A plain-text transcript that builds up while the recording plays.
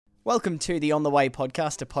Welcome to the On the Way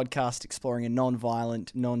podcast, a podcast exploring a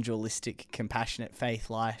non-violent, non-dualistic, compassionate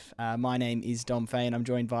faith life. My name is Dom Fay and I'm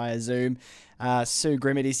joined via Zoom. Sue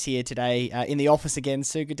Grimmett is here today in the office again.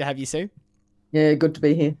 Sue, good to have you, Sue. Yeah, good to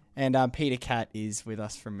be here. And Peter Catt is with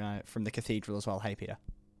us from the cathedral as well. Hey, Peter.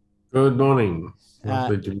 Good morning. Uh,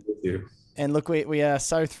 Lovely to be with you. And look, we are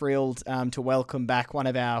so thrilled to welcome back one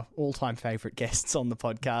of our all-time favourite guests on the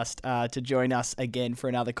podcast to join us again for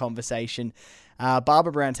another conversation.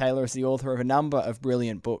 Barbara Brown-Taylor is the author of a number of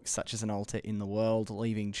brilliant books, such as An Altar in the World,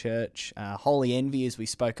 Leaving Church, Holy Envy, as we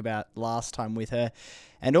spoke about last time with her,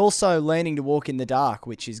 and also Learning to Walk in the Dark,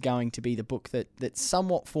 which is going to be the book that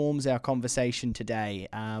somewhat forms our conversation today.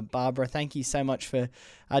 Barbara, thank you so much for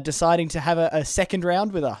deciding to have a second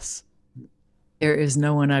round with us. There is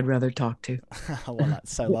no one I'd rather talk to. Well,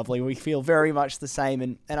 that's so lovely. We feel very much the same.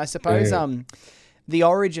 And I suppose the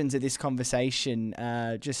origins of this conversation,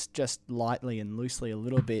 just lightly and loosely a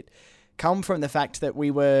little bit, come from the fact that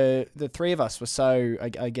the three of us were so,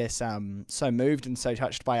 I guess, so moved and so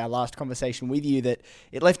touched by our last conversation with you that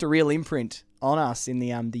it left a real imprint on us in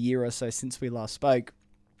the year or so since we last spoke.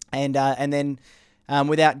 And then...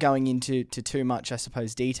 without going into too much, I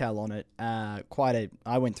suppose, detail on it,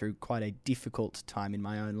 I went through quite a difficult time in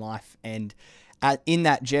my own life, and in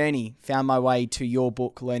that journey, found my way to your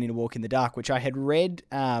book, Learning to Walk in the Dark, which I had read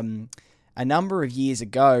a number of years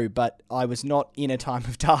ago, but I was not in a time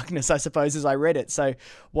of darkness, I suppose, as I read it. So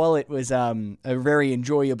while it was a very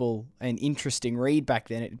enjoyable and interesting read back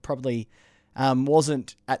then, it probably...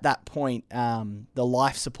 wasn't at that point the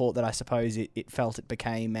life support that I suppose it felt it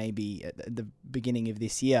became maybe at the beginning of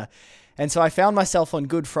this year. And so I found myself on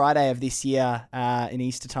Good Friday of this year in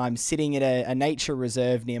Easter time sitting at a nature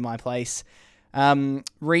reserve near my place,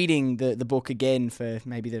 reading the book again for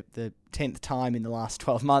maybe the 10th time in the last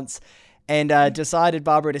 12 months, and decided,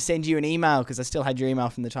 Barbara, to send you an email, because I still had your email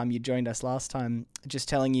from the time you joined us last time, just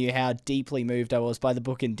telling you how deeply moved I was by the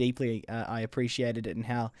book and deeply I appreciated it, and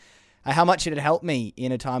how much it had helped me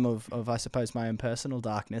in a time of I suppose, my own personal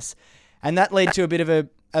darkness. And that led to a bit of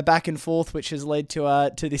a back and forth, which has led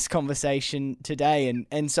to this conversation today.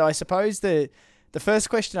 And so I suppose the first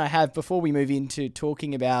question I have before we move into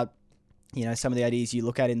talking about, some of the ideas you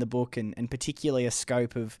look at in the book, and particularly a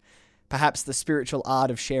scope of perhaps the spiritual art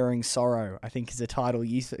of sharing sorrow, I think is a title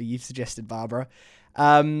you've suggested, Barbara,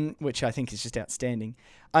 which I think is just outstanding.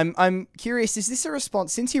 I'm curious, is this a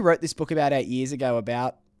response, since you wrote this book about 8 years ago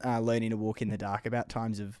about learning to walk in the dark, about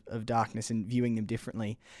times of darkness and viewing them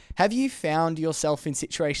differently, have you found yourself in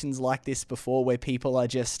situations like this before where people are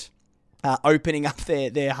just opening up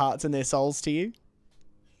their hearts and their souls to you?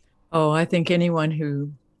 Oh, I think anyone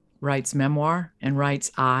who writes memoir and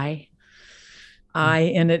writes I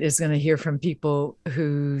in it is going to hear from people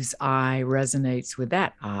whose I resonates with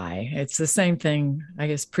that I. It's the same thing, I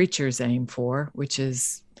guess, preachers aim for, which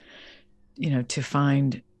is, to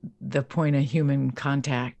find the point of human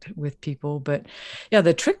contact with people. But yeah,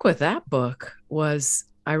 the trick with that book was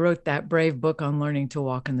I wrote that brave book on learning to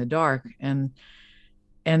walk in the dark, and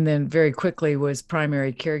then very quickly was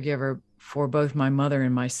primary caregiver for both my mother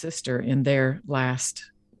and my sister in their last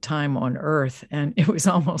time on earth. And it was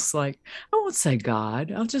almost like, I won't say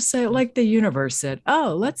God, I'll just say it like the universe said,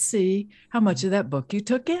 oh, let's see how much of that book you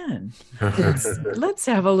took in. Let's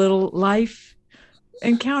have a little life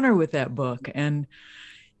encounter with that book. And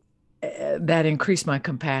that increased my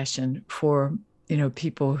compassion for,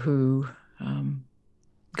 people who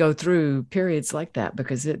go through periods like that,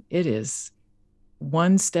 because it is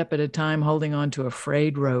one step at a time, holding on to a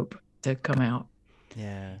frayed rope to come out.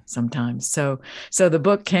 Yeah. Sometimes. So the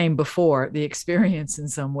book came before the experience in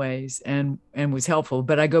some ways, and was helpful.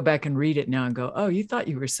 But I go back and read it now and go, oh, you thought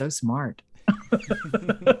you were so smart.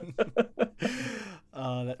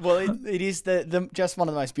 Well, it is the just one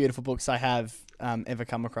of the most beautiful books I have ever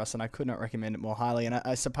come across, and I could not recommend it more highly. And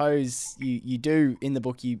I suppose you do, in the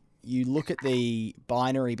book, you look at the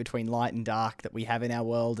binary between light and dark that we have in our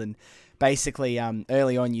world, and basically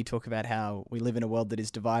early on you talk about how we live in a world that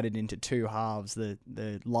is divided into two halves, the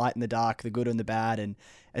light and the dark, the good and the bad, and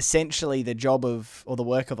essentially the job of, or the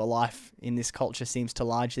work of a life in this culture seems to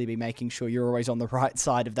largely be making sure you're always on the right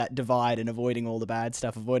side of that divide and avoiding all the bad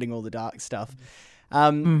stuff, avoiding all the dark stuff.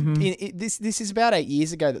 This is about 8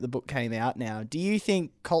 years ago that the book came out now. Do you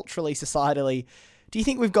think culturally, societally, do you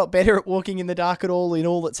think we've got better at walking in the dark at all in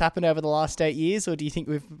all that's happened over the last 8 years, or do you think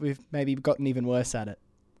we've maybe gotten even worse at it?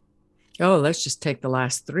 Oh, let's just take the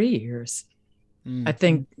last 3 years. I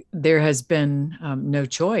think there has been no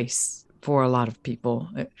choice for a lot of people,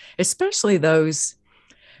 especially those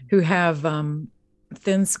who have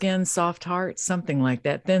thin skin, soft heart, something like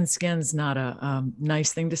that. Thin skin's not a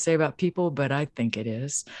nice thing to say about people, but I think it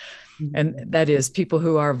is. And that is people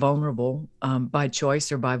who are vulnerable by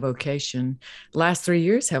choice or by vocation. Last 3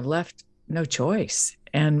 years have left no choice.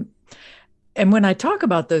 And when I talk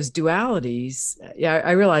about those dualities, yeah,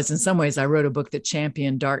 I realize in some ways I wrote a book that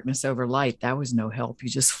championed darkness over light. That was no help. You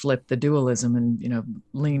just flipped the dualism and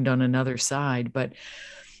leaned on another side. But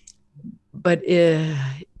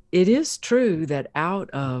it is true that out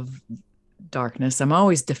of darkness, I'm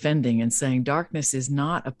always defending and saying darkness is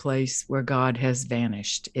not a place where God has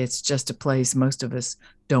vanished. It's just a place most of us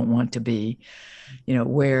don't want to be,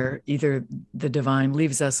 where either the divine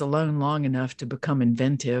leaves us alone long enough to become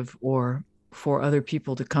inventive or for other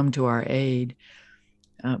people to come to our aid.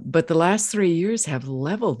 But the last 3 years have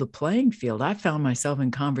leveled the playing field. I found myself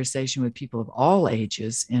in conversation with people of all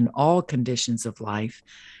ages in all conditions of life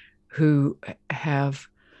who have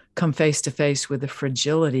come face to face with the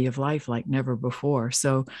fragility of life like never before.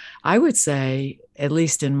 So I would say, at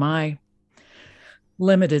least in my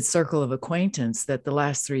limited circle of acquaintance, that the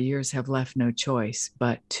last 3 years have left no choice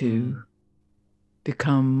but to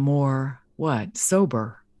become more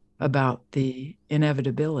sober about the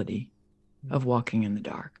inevitability of walking in the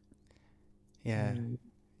dark. Yeah.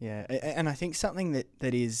 Yeah. And I think something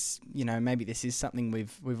that is, maybe this is something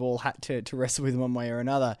we've all had to wrestle with one way or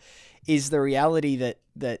another, is the reality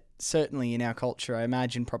that certainly in our culture, I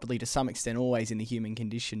imagine probably to some extent always in the human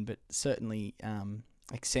condition, but certainly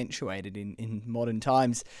accentuated in modern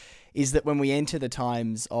times, is that when we enter the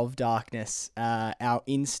times of darkness, our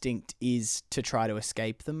instinct is to try to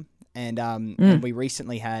escape them. And we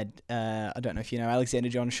recently had, I don't know if you know Alexander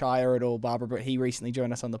John Shire at all, Barbara, but he recently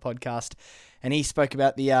joined us on the podcast, and he spoke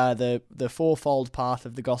about the fourfold path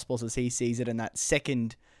of the Gospels as he sees it, and that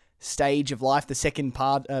second stage of life, the second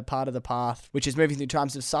part of the path, which is moving through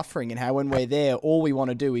times of suffering, and how when we're there, all we want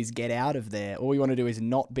to do is get out of there. All we want to do is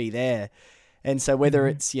not be there. And so whether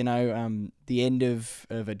it's, the end of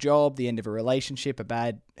a job, the end of a relationship, a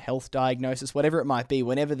bad health diagnosis, whatever it might be,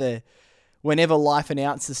 whenever life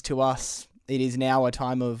announces to us it is now a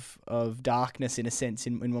time of darkness in a sense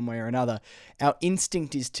in one way or another, our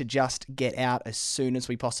instinct is to just get out as soon as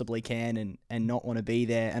we possibly can and not want to be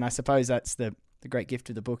there. And I suppose that's the great gift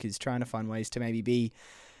of the book, is trying to find ways to maybe be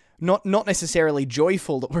not necessarily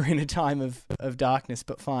joyful that we're in a time of darkness,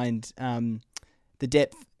 but find the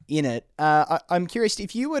depth in it. I'm curious,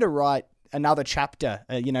 if you were to write another chapter,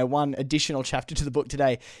 one additional chapter to the book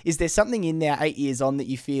today, is there something in there 8 years on that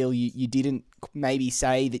you feel you didn't maybe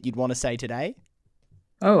say that you'd want to say today?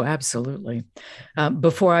 Oh, absolutely.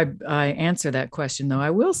 Before I answer that question, though, I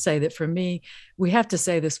will say that for me, we have to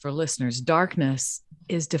say this for listeners. Darkness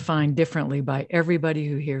is defined differently by everybody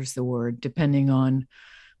who hears the word, depending on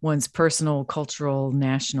one's personal, cultural,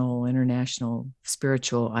 national, international,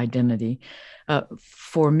 spiritual identity.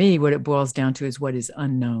 For me, what it boils down to is what is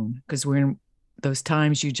unknown, because we're in those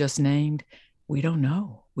times you just named. We don't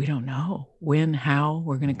know. We don't know when, how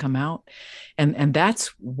we're going to come out. And that's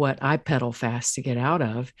what I pedal fast to get out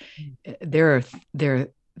of. There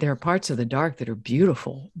are parts of the dark that are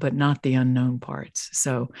beautiful, but not the unknown parts.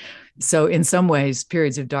 So in some ways,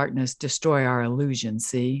 periods of darkness destroy our illusion,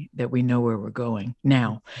 that we know where we're going.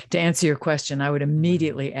 Now, to answer your question, I would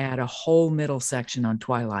immediately add a whole middle section on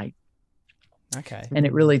Twilight. Okay. And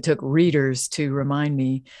it really took readers to remind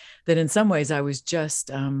me that in some ways I was just,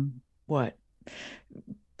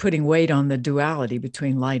 putting weight on the duality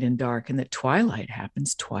between light and dark, and that twilight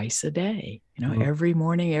happens twice a day, every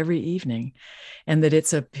morning, every evening, and that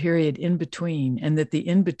it's a period in between, and that the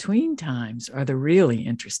in-between times are the really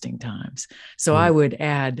interesting times. So I would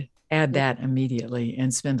add that immediately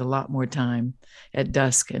and spend a lot more time at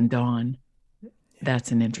dusk and dawn.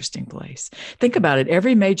 That's an interesting place. Think about it.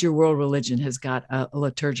 Every major world religion has got a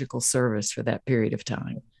liturgical service for that period of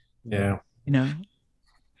time. Yeah.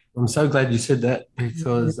 I'm so glad you said that,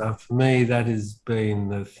 because for me, that has been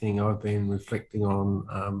the thing I've been reflecting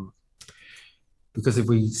on. Because if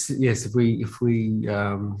we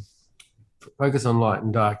focus on light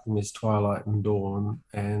and dark, then there's twilight and dawn.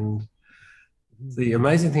 And the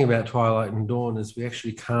amazing thing about twilight and dawn is we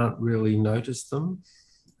actually can't really notice them.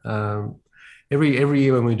 Every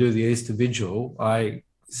year when we do the Easter Vigil, I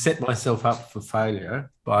set myself up for failure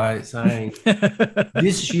by saying,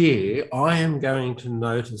 this year I am going to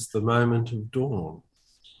notice the moment of dawn.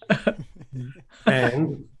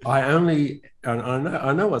 And I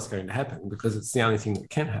know what's going to happen, because it's the only thing that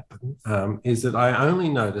can happen, is that I only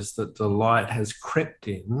notice that the light has crept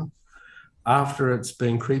in after it's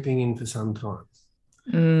been creeping in for some time.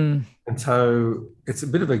 And so it's a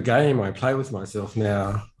bit of a game I play with myself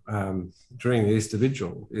now, during the Easter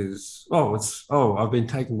Vigil is, I've been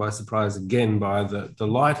taken by surprise again by the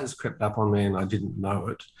light has crept up on me and I didn't know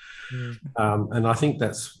it. And I think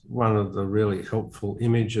that's one of the really helpful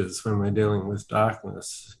images when we're dealing with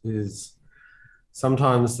darkness is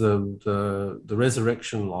sometimes the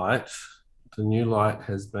resurrection light, the new light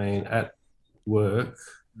has been at work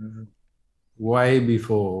way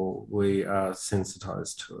before we are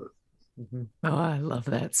sensitized to it. Oh, I love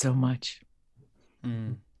that so much.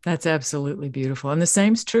 That's absolutely beautiful. And the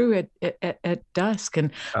same's true at dusk.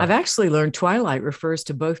 And I've actually learned twilight refers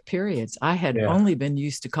to both periods. I had only been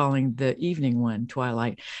used to calling the evening one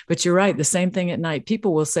twilight. But you're right, the same thing at night.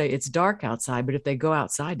 People will say it's dark outside, but if they go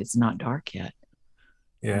outside, it's not dark yet.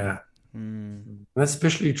 Yeah. And that's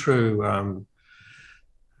especially true.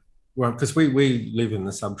 Well, because we live in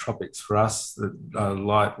the subtropics. For us, the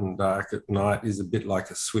light and dark at night is a bit like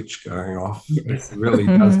a switch going off. It really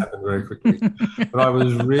does happen very quickly. But I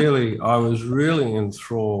was really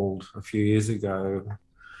enthralled a few years ago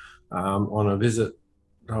on a visit.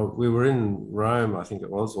 We were in Rome, I think it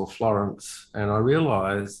was, or Florence, and I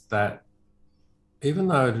realised that even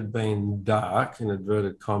though it had been dark, in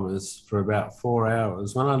inverted commas, for about 4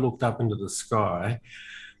 hours, when I looked up into the sky,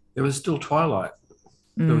 there was still twilight.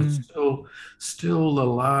 There was still the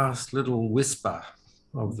last little whisper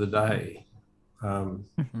of the day.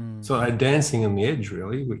 So dancing on the edge,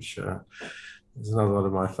 really, which is another one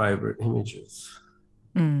of my favourite images.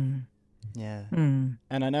 Yeah. And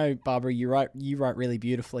I know, Barbara, you write really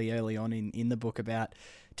beautifully early on in the book about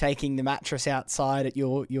taking the mattress outside at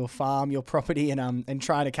your farm, your property, and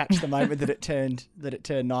trying to catch the moment that it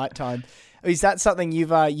turned nighttime. Is that something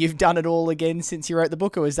you've done it all again since you wrote the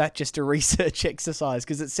book, or is that just a research exercise?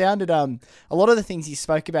 Because it sounded a lot of the things you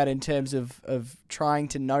spoke about in terms of trying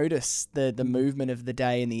to notice the movement of the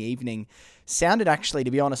day and the evening sounded actually,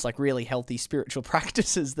 to be honest, like really healthy spiritual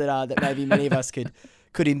practices that maybe many of us could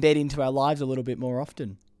embed into our lives a little bit more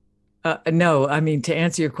often. No, I mean, to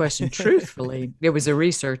answer your question truthfully, it was a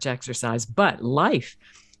research exercise, but life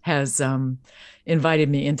has invited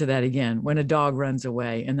me into that again. When a dog runs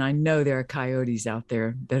away, and I know there are coyotes out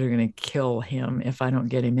there that are going to kill him if I don't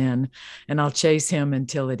get him in, and I'll chase him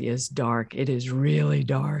until it is dark. It is really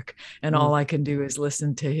dark, and all I can do is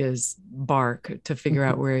listen to his bark to figure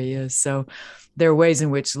out where he is. So there are ways in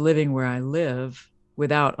which living where I live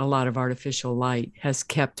without a lot of artificial light has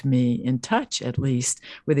kept me in touch, at least,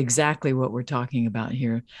 with exactly what we're talking about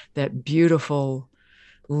here, that beautiful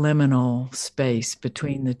liminal space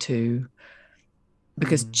between the two,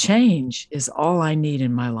 because change is all I need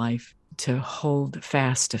in my life to hold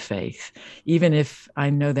fast to faith, even if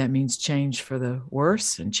I know that means change for the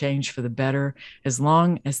worse and change for the better. As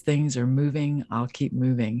long as things are moving, I'll keep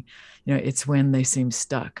moving. It's when they seem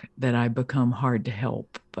stuck that I become hard to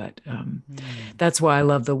help. But that's why I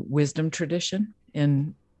love the wisdom tradition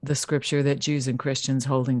in the scripture that Jews and Christians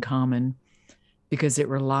hold in common, because it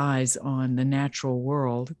relies on the natural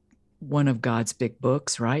world, one of God's big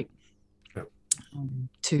books, right? Yep.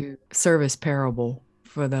 To serve as parable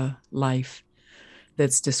for the life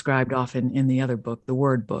that's described often in the other book, the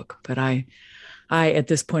Word book. But I at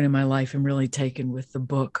this point in my life am really taken with the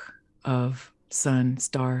book of sun,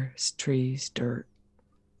 stars, trees, dirt,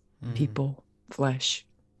 people, flesh.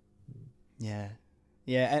 Yeah.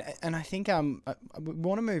 Yeah. And I think I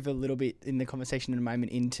want to move a little bit in the conversation in a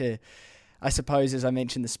moment into, I suppose, as I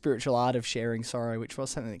mentioned, the spiritual art of sharing sorrow, which was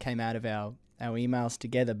something that came out of our emails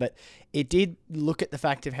together, but it did look at the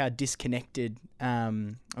fact of how disconnected,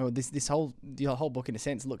 the whole book in a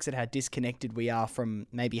sense looks at how disconnected we are from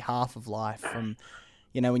maybe half of life, from,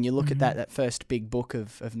 when you look at that first big book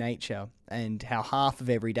of nature, and how half of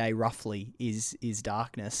every day roughly is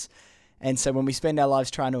darkness. And so when we spend our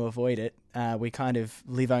lives trying to avoid it, we kind of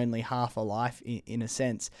live only half a life in a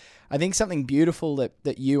sense. I think something beautiful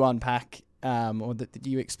that you unpack, or that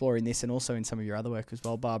you explore in this and also in some of your other work as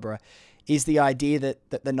well, Barbara, is the idea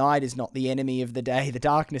that the night is not the enemy of the day. The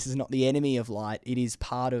darkness is not the enemy of light. It is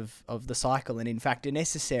part of the cycle, and in fact a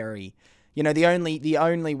necessary. The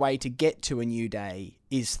only way to get to a new day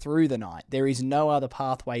is through the night. There is no other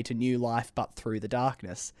pathway to new life but through the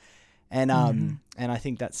darkness. And and I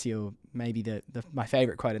think that's maybe my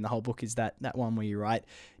favorite quote in the whole book is that one where you write,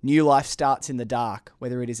 "New life starts in the dark,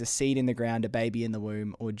 whether it is a seed in the ground, a baby in the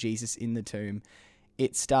womb, or Jesus in the tomb.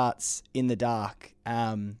 It starts in the dark."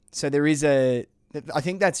 So there is I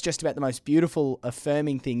think that's just about the most beautiful,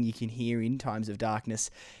 affirming thing you can hear in times of darkness,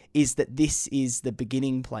 is that this is the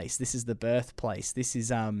beginning place. This is the birthplace. This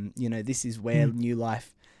is this is where new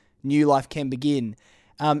life can begin.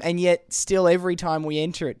 And yet still every time we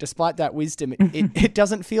enter it, despite that wisdom, it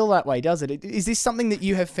doesn't feel that way, does it? Is this something that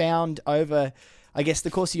you have found over I guess,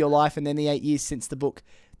 the course of your life and then the 8 years since the book,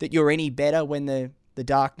 that you're any better when the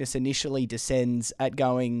darkness initially descends at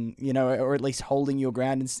going, or at least holding your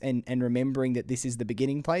ground and remembering that this is the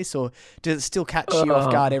beginning place? Or does it still catch you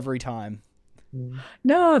off guard every time?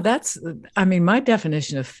 No, my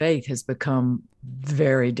definition of faith has become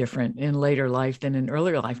very different in later life than in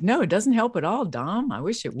earlier life. No, it doesn't help at all, Dom. I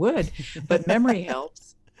wish it would, but memory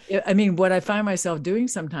helps. I mean, what I find myself doing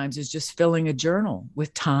sometimes is just filling a journal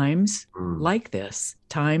with times like this,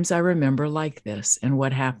 times I remember like this and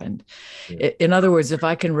what happened. Yeah. In other words, if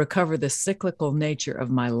I can recover the cyclical nature of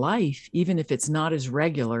my life, even if it's not as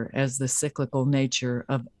regular as the cyclical nature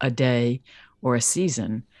of a day or a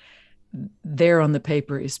season, there on the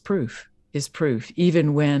paper is proof.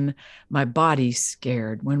 Even when my body's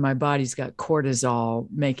scared, when my body's got cortisol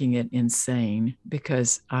making it insane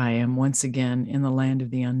because I am once again in the land of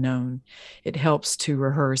the unknown, it helps to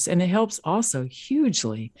rehearse. And it helps also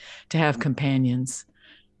hugely to have companions.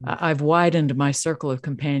 I've widened my circle of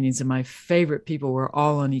companions, and my favorite people were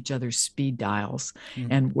all on each other's speed dials,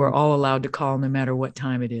 and we're all allowed to call no matter what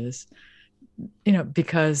time it is,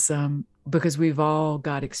 because we've all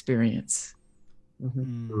got experience.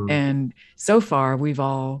 And so far, we've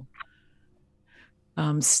all,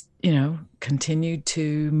 continued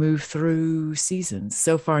to move through seasons.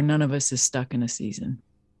 So far, none of us is stuck in a season.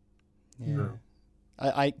 Yeah.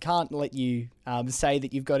 I can't let you say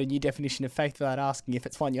that you've got a new definition of faith without asking if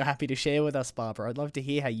it's one you're happy to share with us, Barbara. I'd love to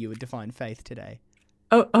hear how you would define faith today.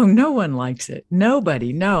 Oh, no one likes it.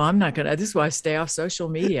 Nobody. No, I'm not going to. This is why I stay off social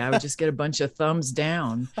media. I would just get a bunch of thumbs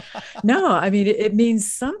down. No, I mean, it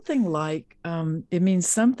means something like,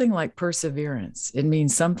 perseverance. It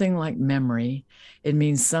means something like memory. It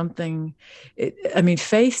means something.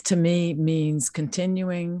 Faith to me means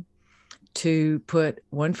continuing to put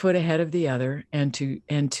one foot ahead of the other and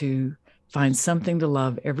to find something to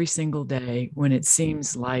love every single day when it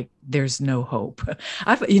seems like there's no hope.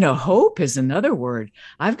 Hope is another word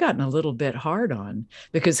I've gotten a little bit hard on,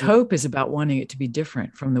 because hope is about wanting it to be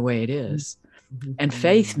different from the way it is. And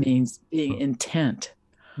faith means being intent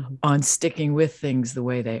on sticking with things the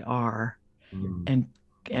way they are, and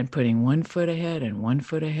putting one foot ahead and one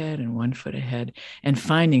foot ahead and one foot ahead, and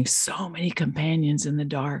finding so many companions in the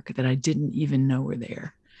dark that I didn't even know were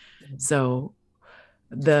there. So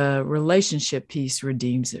the relationship piece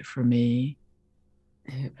redeems it for me.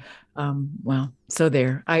 So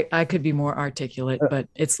there, I could be more articulate, but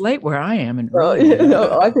it's late where I am.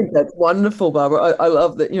 I think that's wonderful, Barbara. I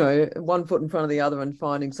love that, one foot in front of the other and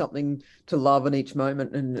finding something to love in each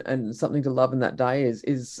moment and something to love in that day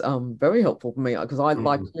is very helpful for me, because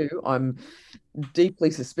like you, I'm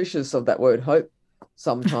deeply suspicious of that word hope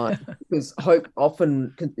sometimes, because hope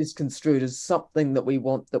often is construed as something that we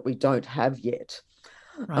want that we don't have yet.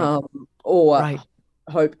 Right.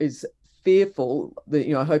 Hope is fearful.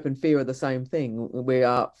 Hope and fear are the same thing. We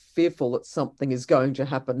are fearful that something is going to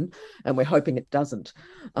happen, and we're hoping it doesn't.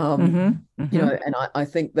 And I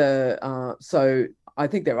think I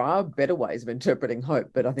think there are better ways of interpreting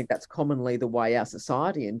hope, but I think that's commonly the way our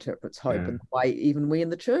society interprets hope, and the way even we in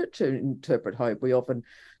the church interpret hope. We often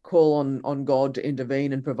call on God to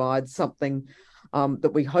intervene and provide something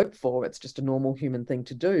that we hope for. It's just a normal human thing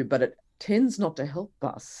to do, but it tends not to help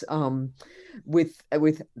us with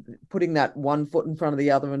putting that one foot in front of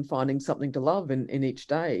the other and finding something to love in each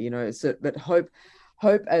day. But hope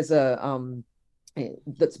as a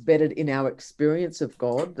that's bedded in our experience of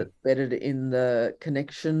God, that's bedded in the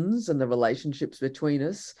connections and the relationships between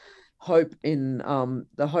us. Hope in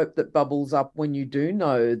the hope that bubbles up when you do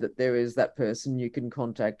know that there is that person you can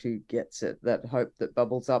contact who gets it. That hope that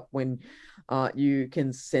bubbles up when you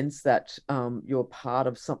can sense that you're part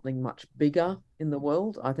of something much bigger in the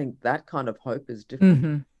world. I think that kind of hope is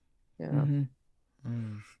different.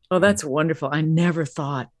 Oh, that's wonderful. I never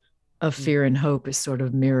thought of fear and hope as sort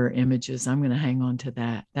of mirror images. I'm going to hang on to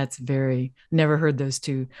that. That's never heard those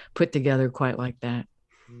two put together quite like that.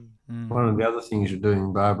 One of the other things you're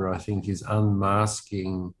doing, Barbara, I think, is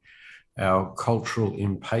unmasking our cultural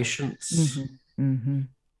impatience.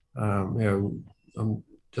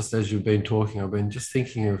 Just as you've been talking, I've been just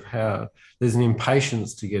thinking of how there's an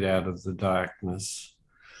impatience to get out of the darkness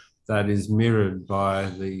that is mirrored by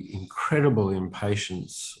the incredible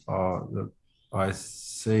impatience that I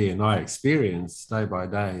see and I experience day by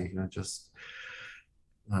day. Just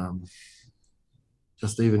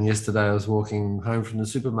even yesterday, I was walking home from the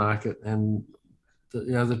supermarket, and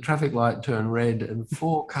the traffic light turned red, and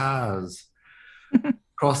 4 cars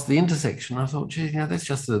crossed the intersection. I thought, gee, that's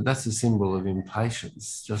a symbol of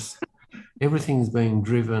impatience. Just everything's being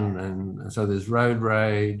driven, and so there's road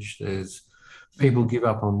rage, there's people give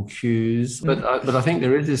up on cues. But I think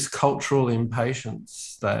there is this cultural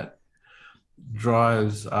impatience that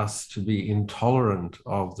drives us to be intolerant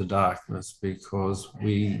of the darkness, because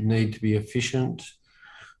we need to be efficient,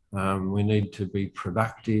 we need to be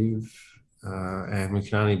productive, and we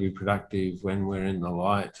can only be productive when we're in the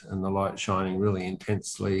light, and the light shining really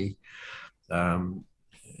intensely, and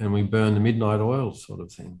we burn the midnight oil sort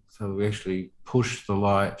of thing. So we actually push the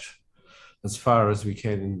light as far as we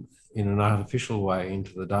can in an artificial way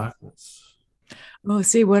into the darkness. Well,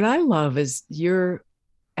 see, what I love is your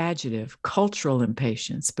adjective, cultural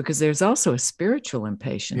impatience, because there's also a spiritual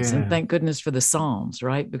impatience. And thank goodness for the Psalms,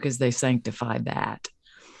 right? Because they sanctify that.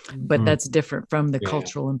 But that's different from the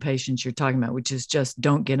cultural impatience you're talking about, which is just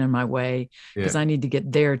don't get in my way because I need to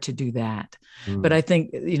get there to do that. But I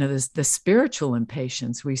think, you know, the spiritual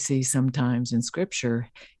impatience we see sometimes in scripture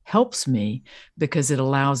helps me because it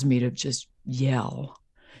allows me to just yell.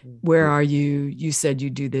 Where are you? You said you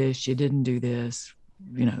do this. You didn't do this.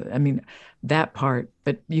 You know, I mean, that part,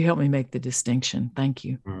 but you helped me make the distinction. Thank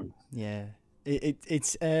you. Yeah.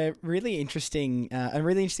 It's a really interesting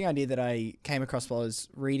idea that I came across while I was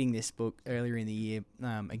reading this book earlier in the year.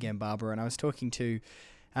 Again, Barbara, and I was talking to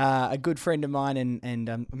a good friend of mine and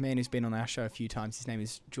a man who's been on our show a few times. His name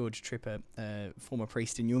is George Tripper, former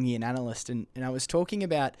priest and Jungian analyst, and I was talking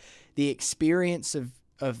about the experience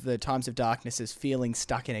of the times of darkness as feeling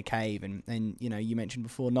stuck in a cave, and you know, you mentioned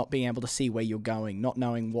before not being able to see where you're going, not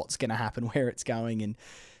knowing what's going to happen, where it's going, and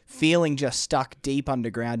feeling just stuck deep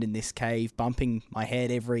underground in this cave, bumping my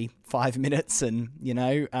head every 5 minutes, and you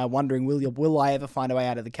know, wondering will I ever find a way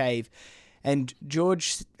out of the cave. And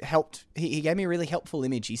George helped. He gave me a really helpful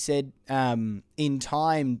image. He said, in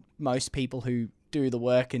time, most people who do the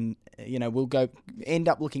work and you know will end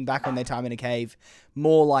up looking back on their time in a cave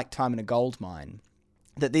more like time in a gold mine.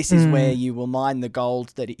 That this is where you will mine the gold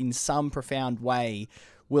that in some profound way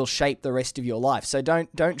will shape the rest of your life. So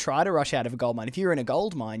don't try to rush out of a gold mine. If you're in a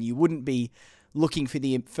gold mine, you wouldn't be looking for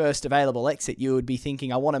the first available exit. You would be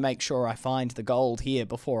thinking, I want to make sure I find the gold here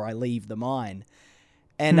before I leave the mine.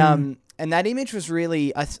 And that image was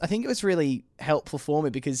really, I think it was really helpful for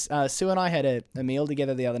me because Sue and I had a meal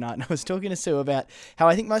together the other night, and I was talking to Sue about how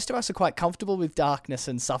I think most of us are quite comfortable with darkness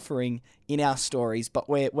and suffering in our stories, but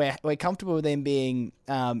we're comfortable with them being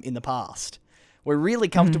in the past. We're really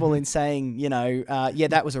comfortable in saying, you know, yeah,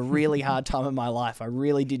 that was a really hard time in my life. I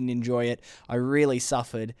really didn't enjoy it. I really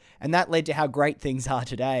suffered. And that led to how great things are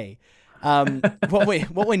today. What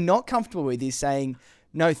we're not comfortable with is saying,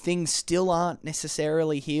 no, things still aren't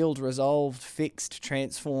necessarily healed, resolved, fixed,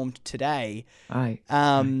 transformed today. Right.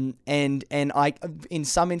 And I, in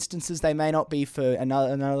some instances, they may not be for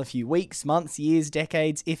another few weeks, months, years,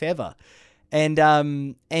 decades, if ever. And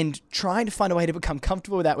trying to find a way to become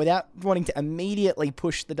comfortable with that without wanting to immediately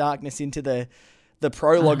push the darkness into the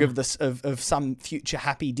prologue of some future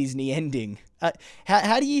happy Disney ending.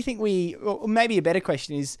 How do you think or maybe a better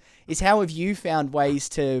question is how have you found ways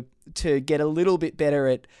to get a little bit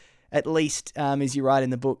better at least, as you write in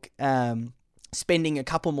the book, spending a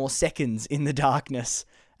couple more seconds in the darkness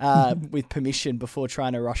with permission before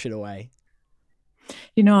trying to rush it away?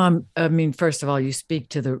 You know, I mean, first of all, you speak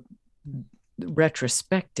to the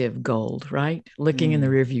retrospective gold, right? Looking in the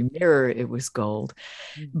rearview mirror, it was gold.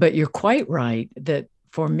 But you're quite right that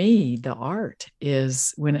for me, the art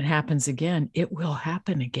is when it happens again, it will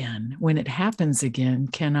happen again. When it happens again,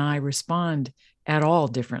 can I respond at all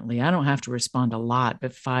differently? I don't have to respond a lot,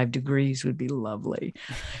 but 5 degrees would be lovely.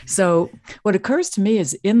 So what occurs to me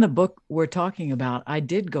is in the book we're talking about, I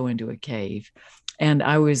did go into a cave and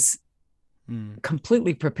I was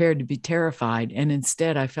completely prepared to be terrified. And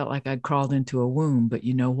instead I felt like I'd crawled into a womb. But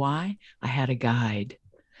you know why? I had a guide.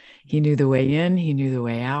 He knew the way in, he knew the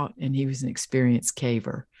way out, and he was an experienced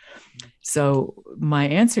caver. So my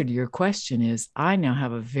answer to your question is I now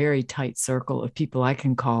have a very tight circle of people I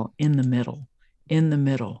can call in the middle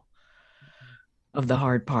of the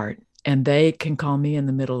hard part. And they can call me in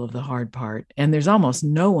the middle of the hard part. And there's almost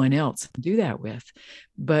no one else to do that with.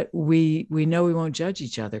 But we know we won't judge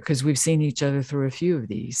each other because we've seen each other through a few of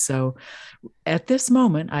these. So at this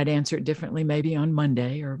moment, I'd answer it differently, maybe on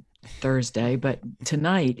Monday or Thursday. But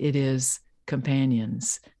tonight it is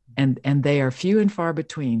companions. And they are few and far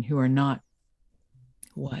between who are not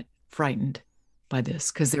frightened by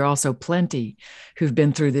this, because there are also plenty who've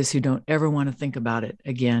been through this who don't ever want to think about it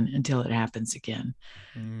again until it happens again.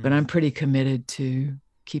 But I'm pretty committed to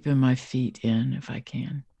keeping my feet in if I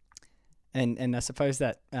can. And I suppose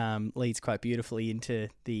that leads quite beautifully into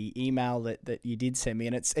the email that you did send me.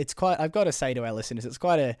 And it's quite, I've got to say to our listeners, it's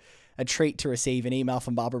quite a treat to receive an email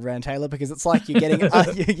from Barbara Brown Taylor, because it's like you're getting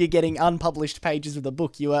you're getting unpublished pages of the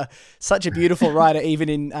book. You are such a beautiful writer, even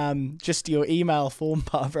in just your email form,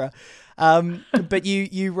 Barbara. But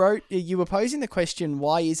you were posing the question,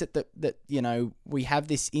 why is it that we have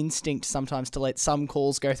this instinct sometimes to let some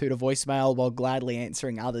calls go through to voicemail while gladly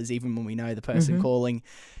answering others, even when we know the person calling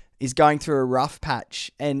is going through a rough patch,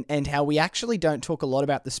 and how we actually don't talk a lot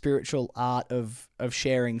about the spiritual art of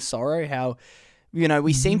sharing sorrow, how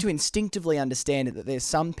we seem to instinctively understand it, that there's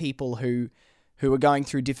some people who are going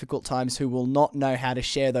through difficult times who will not know how to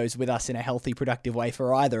share those with us in a healthy, productive way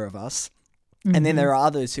for either of us. And then there are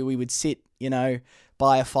others who we would sit,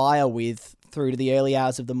 by a fire with through to the early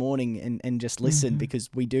hours of the morning and just listen, because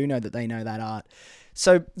we do know that they know that art.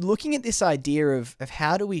 So looking at this idea of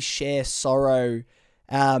how do we share sorrow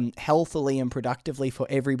healthily and productively for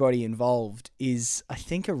everybody involved is, I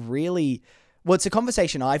think, it's a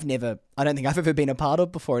conversation I don't think I've ever been a part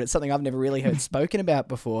of before. And it's something I've never really heard spoken about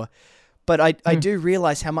before, but I do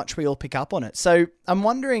realize how much we all pick up on it. So I'm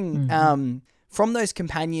wondering, from those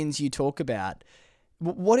companions you talk about,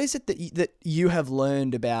 what is it that you have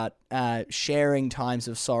learned about sharing times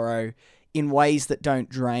of sorrow in ways that don't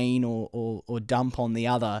drain or dump on the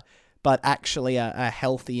other, but actually are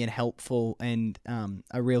healthy and helpful and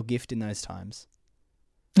a real gift in those times?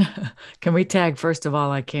 Can we tag, first of all,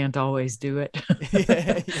 I can't always do it.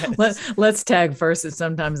 Yes. Let's tag first, that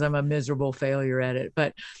sometimes I'm a miserable failure at it.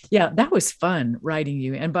 But yeah, that was fun writing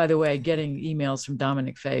you. And by the way, getting emails from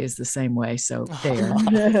Dominic Fay is the same way. So there.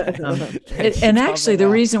 And actually, the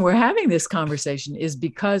reason we're having this conversation is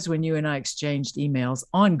because when you and I exchanged emails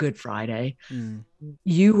on Good Friday,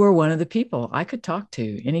 you were one of the people I could talk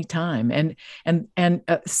to anytime. And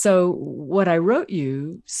so what I wrote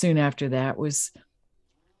you soon after that was,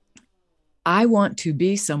 I want to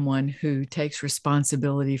be someone who takes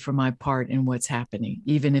responsibility for my part in what's happening,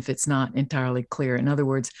 even if it's not entirely clear. In other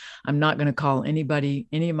words, I'm not going to call any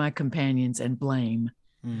of my companions and blame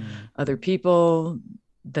other people,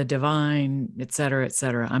 the divine, et cetera, et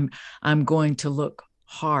cetera. I'm going to look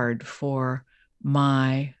hard for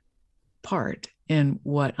my part in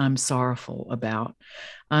what I'm sorrowful about.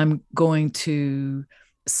 I'm going to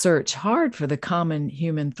search hard for the common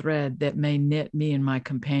human thread that may knit me and my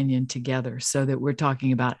companion together, so that we're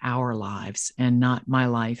talking about our lives and not my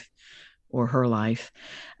life or her life.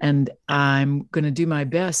 And I'm going to do my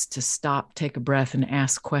best to stop, take a breath, and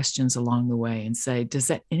ask questions along the way and say,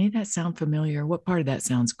 does any of that sound familiar? What part of that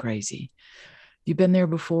sounds crazy? You've been there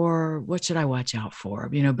before? What should I watch out for?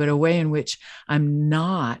 But a way in which I'm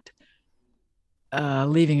not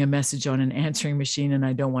leaving a message on an answering machine, and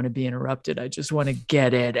I don't want to be interrupted. I just want to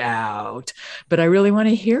get it out. But I really want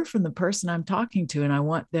to hear from the person I'm talking to, and I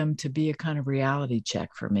want them to be a kind of reality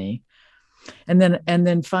check for me. And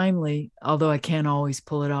then finally, although I can't always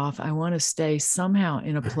pull it off, I want to stay somehow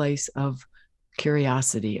in a place of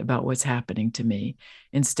curiosity about what's happening to me,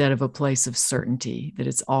 instead of a place of certainty that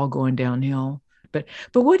it's all going downhill. But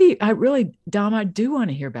Dom, I do want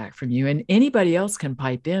to hear back from you, and anybody else can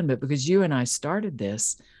pipe in, but because you and I started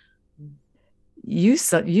this, you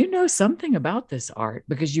know something about this art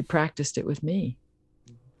because you practiced it with me.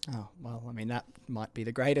 Oh, well, I mean, that might be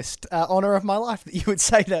the greatest honor of my life that you would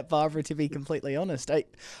say that, Barbara, to be completely honest.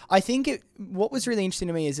 I think what was really interesting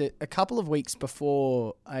to me is a couple of weeks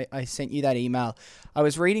before I sent you that email, I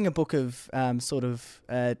was reading a book of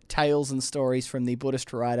tales and stories from the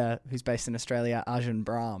Buddhist writer who's based in Australia, Ajahn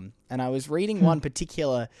Brahm. And I was reading one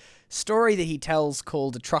particular story that he tells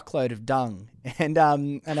called A Truckload of Dung. And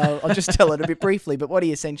I'll just tell it a bit briefly, but what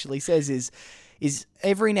he essentially says is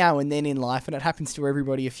every now and then in life, and it happens to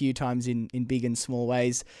everybody a few times in big and small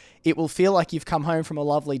ways, it will feel like you've come home from a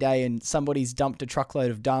lovely day and somebody's dumped a truckload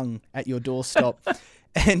of dung at your doorstep.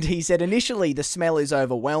 And he said initially the smell is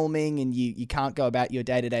overwhelming and you can't go about your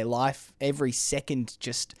day-to-day life. Every second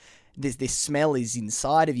just this smell is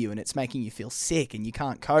inside of you and it's making you feel sick and you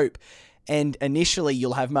can't cope. And initially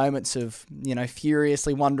you'll have moments of,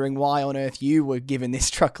 furiously wondering why on earth you were given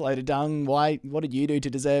this truckload of dung. What did you do to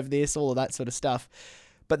deserve this? All of that sort of stuff.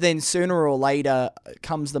 But then sooner or later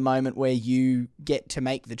comes the moment where you get to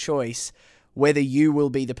make the choice whether you will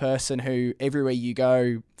be the person who everywhere you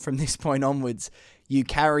go from this point onwards, you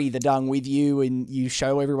carry the dung with you and you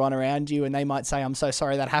show everyone around you and they might say, I'm so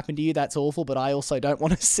sorry that happened to you. That's awful. But I also don't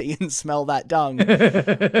want to see and smell that dung,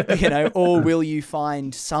 or will you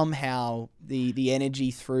find somehow the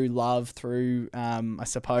energy through love, through, I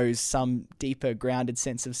suppose, some deeper grounded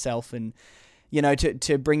sense of self and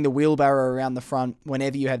to bring the wheelbarrow around the front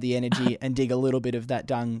whenever you have the energy and dig a little bit of that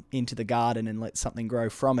dung into the garden and let something grow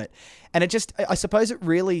from it. And I suppose it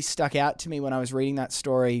really stuck out to me when I was reading that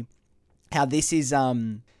story, how this is,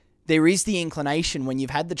 there is the inclination when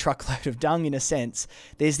you've had the truckload of dung, in a sense,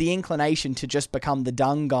 there's the inclination to just become the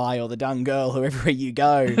dung guy or the dung girl, wherever you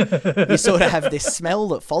go. You sort of have this smell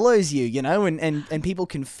that follows you, and people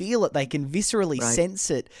can feel it. They can viscerally sense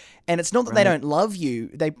it. And it's not that they don't love you.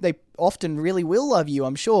 They often really will love you,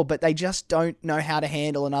 I'm sure, but they just don't know how to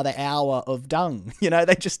handle another hour of dung.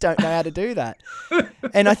 They just don't know how to do that.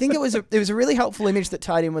 And I think it was a really helpful image that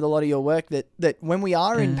tied in with a lot of your work, that when we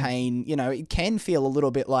are in pain, it can feel a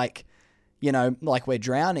little bit like we're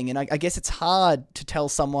drowning. And I guess it's hard to tell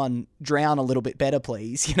someone, drown a little bit better,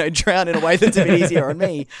 please, drown in a way that's a bit easier on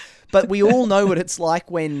me. But we all know what it's like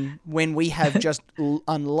when we have just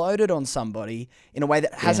unloaded on somebody in a way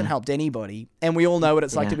that hasn't helped anybody. And we all know what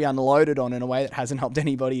it's like to be unloaded on in a way that hasn't helped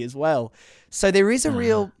anybody as well. So there is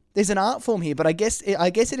there's an art form here, but I guess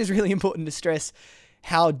it is really important to stress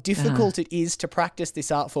how difficult it is to practice this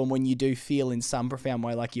art form when you do feel in some profound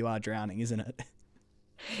way like you are drowning, isn't it?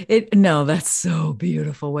 No, that's so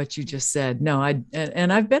beautiful what you just said. No, I've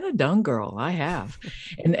been a dung girl. I have.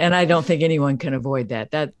 And I don't think anyone can avoid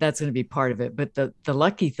that. That's going to be part of it. But the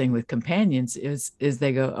lucky thing with companions is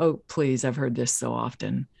they go, oh, please, I've heard this so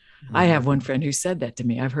often. Mm-hmm. I have one friend who said that to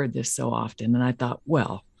me. I've heard this so often. And I thought,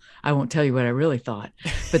 well, I won't tell you what I really thought.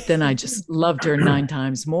 But then I just loved her 9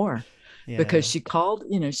 times more. Because she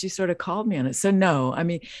sort of called me on it. So no, I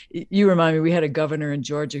mean, you remind me, we had a governor in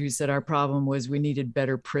Georgia who said our problem was we needed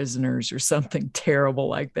better prisoners or something terrible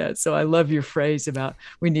like that. So I love your phrase about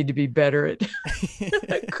we need to be better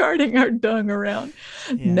at carting our dung around.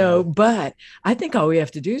 Yeah. No, but I think all we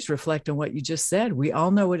have to do is reflect on what you just said. We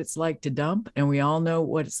all know what it's like to dump, and we all know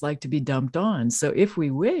what it's like to be dumped on. So if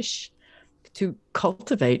we wish to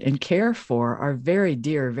cultivate and care for our very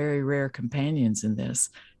dear, very rare companions in this,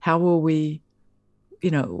 how will we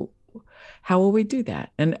do that?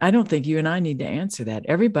 And I don't think you and I need to answer that.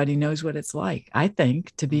 Everybody knows what it's like, I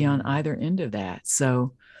think, to be on either end of that.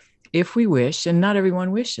 So if we wish, and not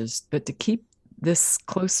everyone wishes, but to keep this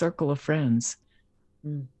close circle of friends,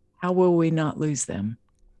 how will we not lose them?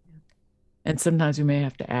 And sometimes we may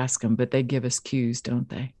have to ask them, but they give us cues, don't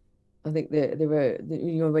they? I think there are,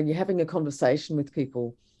 when you're having a conversation with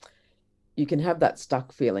people, you can have that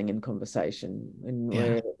stuck feeling in conversation, and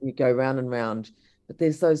where you go round and round. But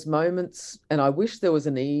there's those moments, and I wish there was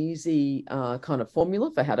an easy kind of formula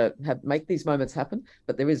for how to make these moments happen,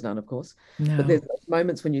 but there is none, of course. No. But there's those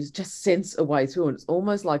moments when you just sense a way through, and it's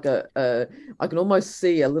almost like I can almost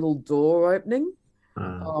see a little door opening.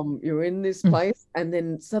 You're in this place, and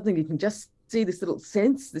then suddenly you can just see this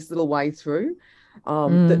little way through.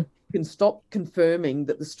 That can stop confirming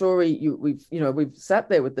that the story we've sat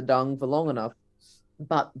there with the dung for long enough,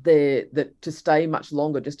 but that to stay much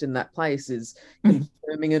longer just in that place is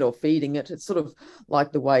confirming it or feeding it. It's sort of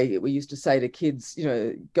like the way we used to say to kids,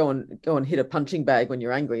 go and hit a punching bag when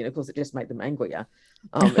you're angry, and of course it just made them angrier.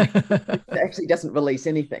 It actually doesn't release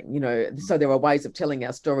anything, so there are ways of telling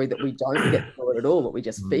our story that we don't get through it at all, but we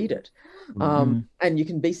just feed it. And you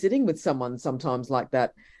can be sitting with someone sometimes like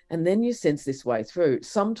that, and then you sense this way through.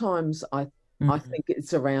 Sometimes I think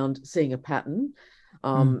it's around seeing a pattern.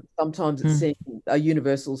 Sometimes it's seeing a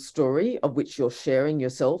universal story of which you're sharing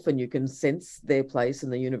yourself, and you can sense their place in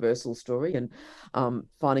the universal story, and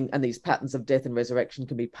and these patterns of death and resurrection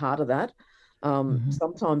can be part of that.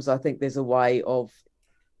 Sometimes I think there's a way of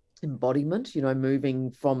embodiment,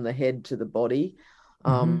 moving from the head to the body,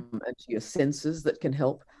 and to your senses that can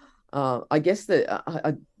help. I guess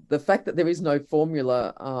that the fact that there is no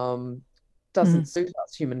formula doesn't suit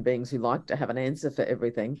us human beings who like to have an answer for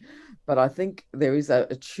everything. But I think there is a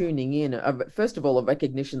tuning in, first of all, a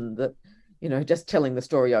recognition that, just telling the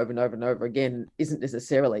story over and over and over again isn't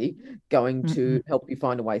necessarily going to help you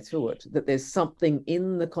find a way through it. That there's something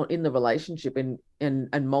in the relationship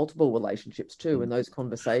and multiple relationships too, in those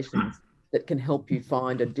conversations, that can help you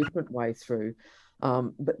find a different way through.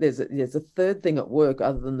 But there's a third thing at work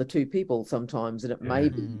other than the two people sometimes, and it may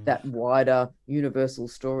be that wider universal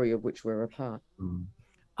story of which we're a part.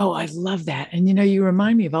 Oh, I love that. And, you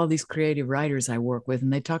remind me of all these creative writers I work with,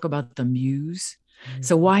 and they talk about the muse.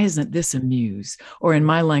 So why isn't this a muse? Or in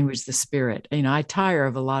my language, the spirit. I tire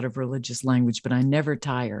of a lot of religious language, but I never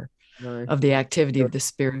tire of the activity of the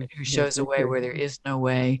spirit, who shows a way where there is no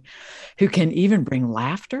way, who can even bring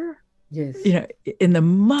laughter, in the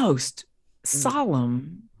most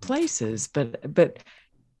solemn places. But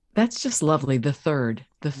that's just lovely. The third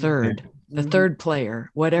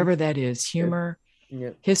player, whatever that is, humor,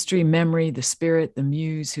 Yep. history, memory, the spirit, the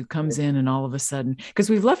muse who comes in and all of a sudden, because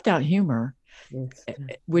we've left out humor, Yes.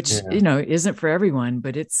 which, Yeah. you know, isn't for everyone,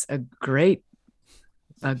 but it's a great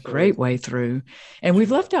way through. And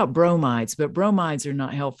we've left out bromides, but bromides are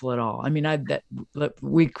not helpful at all. I mean,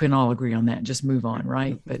 we can all agree on that. Just move on,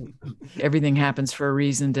 right? But everything happens for a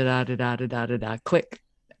reason. Da da da da da da da. Click.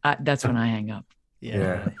 That's when I hang up.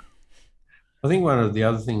 Yeah. I think one of the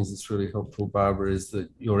other things that's really helpful, Barbara, is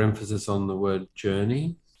that your emphasis on the word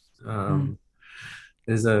journey.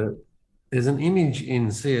 There's an image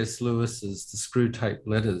in C.S. Lewis's The Screwtape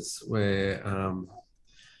Letters where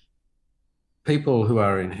people who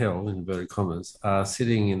are in hell, in inverted commas, are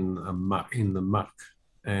sitting in the muck.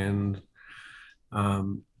 And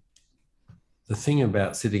the thing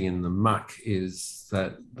about sitting in the muck is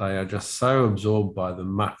that they are just so absorbed by the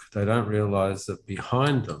muck, they don't realize that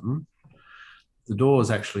behind them, the door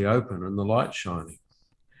is actually open and the light's shining.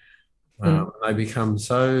 They become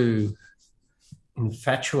so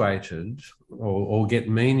infatuated or get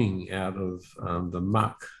meaning out of the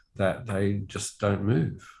muck that they just don't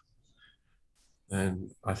move.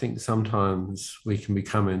 And I think sometimes we can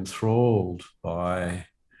become enthralled by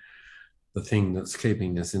the thing that's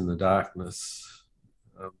keeping us in the darkness,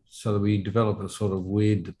 so that we develop a sort of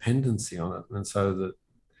weird dependency on it. And so that,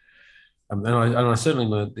 and I certainly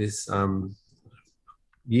learned this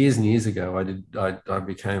years and years ago. I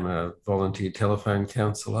became a volunteer telephone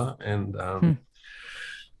counsellor, and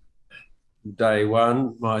day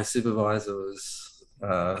one, my supervisor was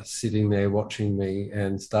sitting there watching me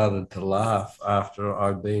and started to laugh after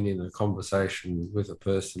I'd been in a conversation with a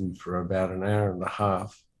person for about an hour and a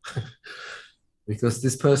half, because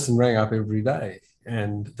this person rang up every day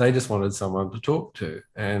and they just wanted someone to talk to.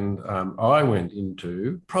 And I went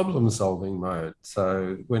into problem-solving mode.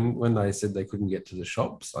 So when they said they couldn't get to the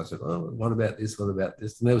shops, I said, oh, what about this? What about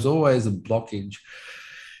this? And there was always a blockage.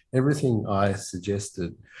 Everything I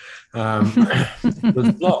suggested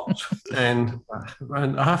was blocked. And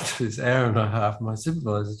after this hour and a half, my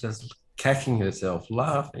supervisor just cacking herself,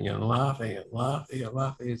 laughing and laughing and laughing and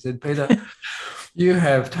laughing. He said, Peter, you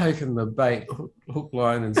have taken the bait, hook,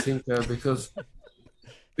 line and sinker, because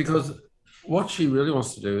what she really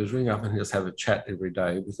wants to do is ring up and just have a chat every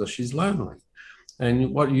day because she's lonely.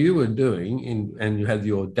 And what you were doing, and you had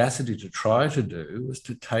the audacity to try to do, was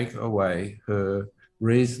to take away her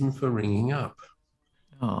reason for ringing up.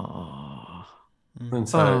 Oh. And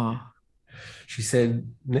so she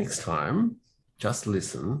said, next time, just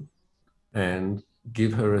listen and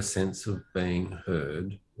give her a sense of being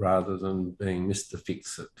heard rather than being Mr.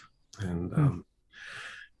 Fix-It. And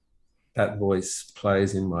that voice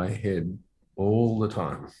plays in my head all the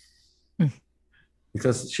time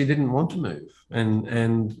because she didn't want to move.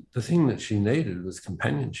 And the thing that she needed was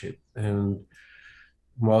companionship. And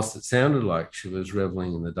whilst it sounded like she was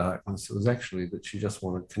reveling in the darkness, it was actually that she just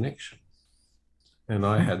wanted connection. And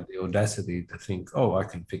I had the audacity to think, oh, I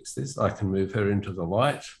can fix this. I can move her into the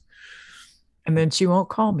light. And then she won't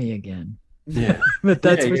call me again. Yeah. But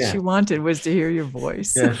that's what she wanted, was to hear your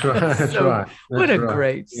voice. Yeah, that's right. That's right. What a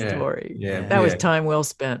great story. Yeah. That was time well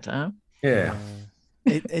spent, huh? Yeah.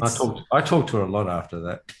 I talked to her a lot after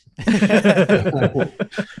that.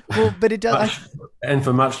 Well, but it does, and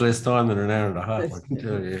for much less time than an hour and a half, I can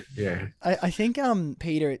tell you. Yeah, I think,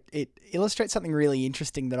 Peter, it illustrates something really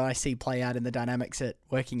interesting that I see play out in the dynamics at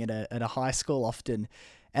working at a high school often.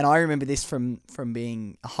 And I remember this from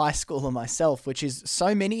being a high schooler myself, which is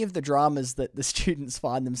so many of the dramas that the students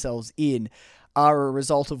find themselves in are a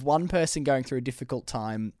result of one person going through a difficult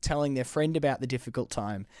time, telling their friend about the difficult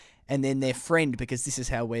time, and then their friend, because this is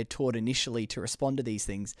how we're taught initially to respond to these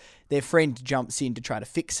things, their friend jumps in to try to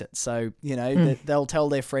fix it. So, you know, they'll tell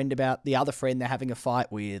their friend about the other friend they're having a fight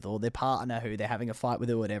with, or their partner who they're having a fight with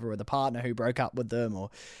or whatever, or the partner who broke up with them,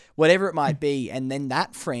 or whatever it might be. And then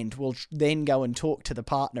that friend will then go and talk to the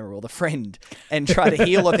partner or the friend and try to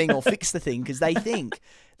heal a thing or fix the thing, because they think...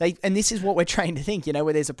 and this is what we're trained to think, you know,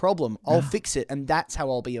 where there's a problem, I'll fix it, and that's how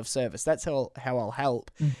I'll be of service. That's how I'll help.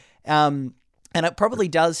 And it probably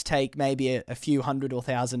does take maybe a few hundred or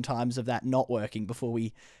 1,000 times of that not working before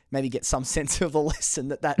we maybe get some sense of the lesson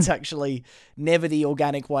that that's actually never the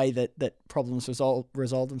organic way that problems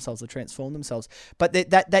resolve themselves or transform themselves. But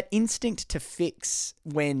that instinct to fix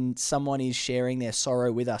when someone is sharing their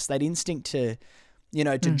sorrow with us, that instinct to, you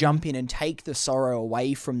know, to jump in and take the sorrow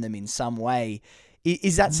away from them in some way,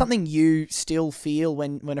 is that something you still feel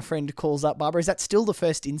when a friend calls up, Barbara? Is that still the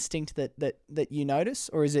first instinct that you notice,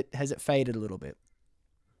 or has it faded a little bit?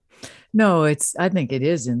 No, I think it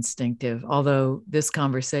is instinctive, although this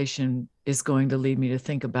conversation is going to lead me to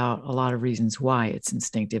think about a lot of reasons why it's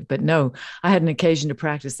instinctive. But no, I had an occasion to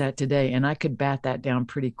practice that today, and I could bat that down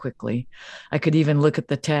pretty quickly. I could even look at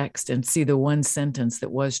the text and see the one sentence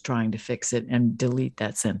that was trying to fix it and delete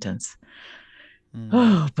that sentence.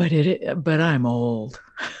 Oh, but I'm old.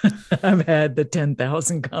 I've had the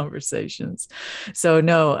 10,000 conversations. So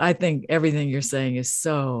no, I think everything you're saying is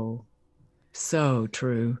so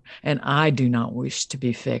true. And I do not wish to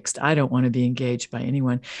be fixed. I don't want to be engaged by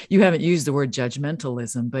anyone. You haven't used the word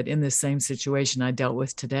judgmentalism, but in this same situation I dealt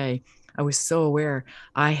with today, I was so aware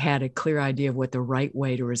I had a clear idea of what the right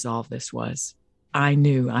way to resolve this was. I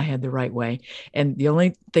knew I had the right way. And the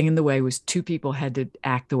only thing in the way was two people had to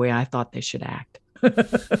act the way I thought they should act.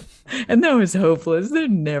 And that was hopeless. They're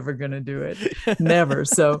never going to do it. Never.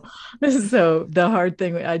 So the hard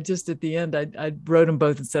thing, I just at the end, I wrote them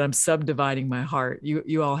both and said, I'm subdividing my heart.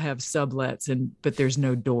 You all have sublets, but there's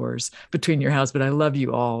no doors between your house. But I love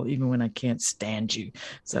you all, even when I can't stand you.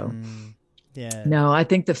 So yeah. No, I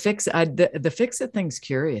think the fix it thing's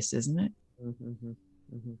curious, isn't it? Mm-hmm.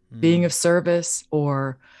 Mm-hmm. Being of service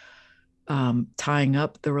or tying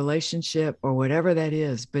up the relationship or whatever that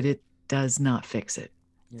is, but it does not fix it.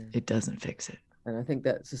 Yeah. It doesn't fix it. And I think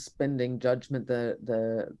that suspending judgment,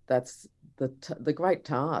 that's the great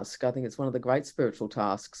task. I think it's one of the great spiritual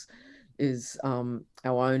tasks, is our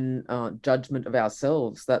own judgment of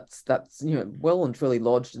ourselves. That's well and truly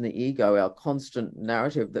lodged in the ego, our constant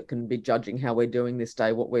narrative that can be judging how we're doing this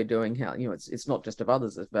day, what we're doing, how it's not just of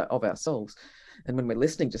others, it's of ourselves. And when we're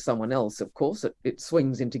listening to someone else, of course, it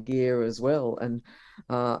swings into gear as well. And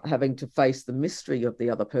having to face the mystery of the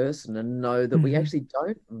other person and know that we actually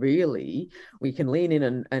don't really, we can lean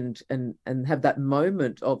in and have that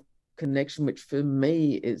moment of connection, which for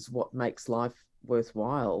me is what makes life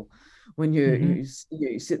worthwhile. When you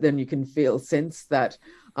sit there and you can sense that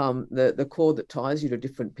the cord that ties you to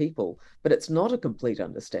different people, but it's not a complete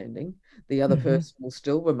understanding. The other person will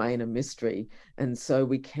still remain a mystery. And so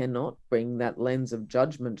we cannot bring that lens of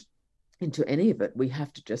judgment into any of it. We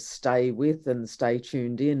have to just stay with and stay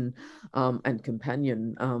tuned in and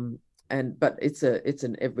companion. But it's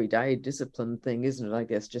an everyday discipline thing, isn't it? I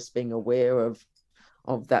guess just being aware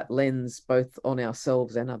of that lens, both on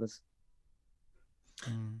ourselves and others.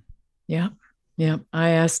 Yeah. I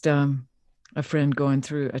asked a friend going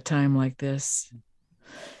through a time like this,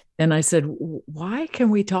 and I said, why can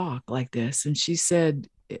we talk like this? And she said,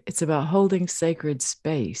 it's about holding sacred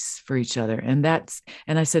space for each other. And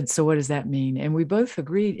I said, so what does that mean? And we both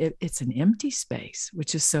agreed it's an empty space,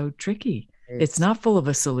 which is so tricky. It's not full of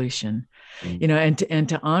a solution, and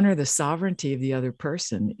to honor the sovereignty of the other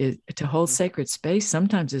person, to hold sacred space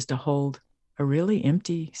sometimes is to hold a really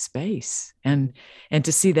empty space, and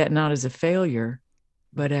to see that not as a failure,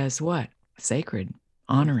 but as what? Sacred,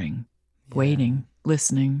 honoring, waiting,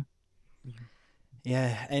 listening.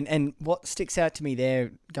 Yeah. And what sticks out to me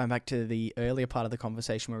there, going back to the earlier part of the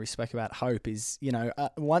conversation where we spoke about hope, is,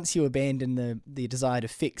 once you abandon the desire to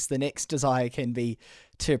fix, the next desire can be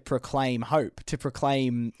to proclaim hope, to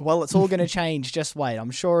proclaim, well, it's all going to change. Just wait.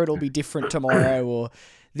 I'm sure it'll be different tomorrow, or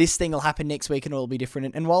this thing will happen next week and it'll be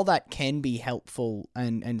different. And while that can be helpful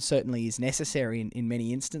and certainly is necessary in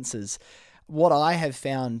many instances, what I have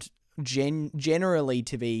found generally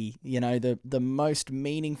to be, the most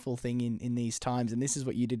meaningful thing in these times, and this is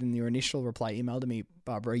what you did in your initial reply email to me,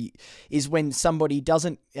 Barbara, is when somebody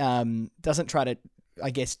doesn't try to, I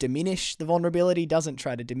guess, diminish the vulnerability, doesn't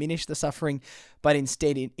try to diminish the suffering, but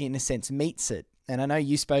instead, in a sense, meets it. And I know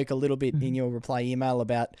you spoke a little bit in your reply email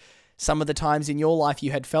about some of the times in your life you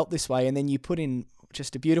had felt this way, and then you put in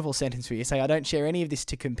just a beautiful sentence where you say, I don't share any of this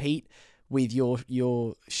to compete with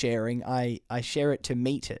your sharing. I share it to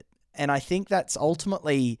meet it. And I think that's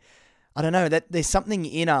ultimately, I don't know, that there's something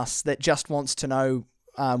in us that just wants to know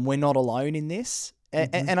we're not alone in this.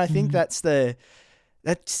 And I think that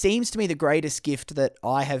seems to me the greatest gift that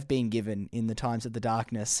I have been given in the times of the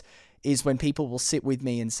darkness, is when people will sit with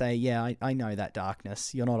me and say, yeah, I know that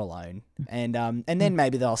darkness, you're not alone. And then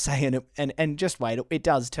maybe they'll say, and just wait, it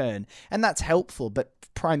does turn. And that's helpful. But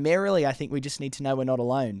primarily, I think we just need to know we're not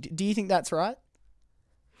alone. Do you think that's right?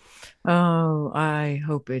 Oh, I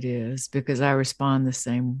hope it is, because I respond the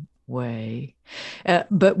same way.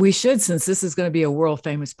 But we should, since this is going to be a world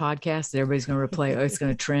famous podcast, everybody's going to replay, it's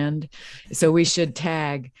going to trend. So we should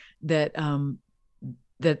tag that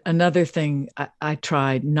that another thing I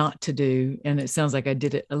tried not to do, and it sounds like I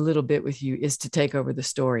did it a little bit with you, is to take over the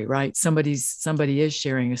story, right? Somebody is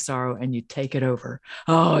sharing a sorrow and you take it over.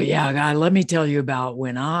 Oh yeah, God, let me tell you about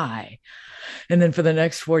when and then for the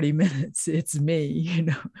next 40 minutes, it's me,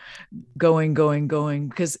 going,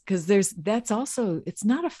 because that's also, it's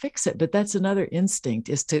not a fix it, but that's another instinct,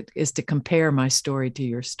 is to compare my story to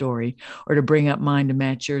your story, or to bring up mine to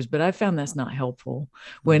match yours. But I found that's not helpful.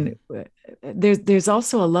 When there's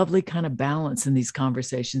also a lovely kind of balance in these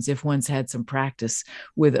conversations, if one's had some practice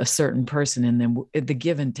with a certain person, and then the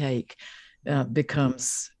give and take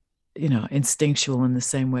becomes, instinctual in the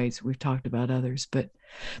same ways we've talked about others.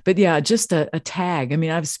 But yeah, just a tag. I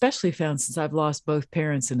mean, I've especially found, since I've lost both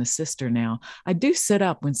parents and a sister now, I do sit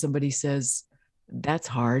up when somebody says, that's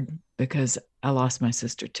hard because I lost my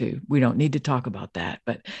sister too. We don't need to talk about that.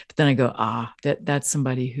 But then I go, that's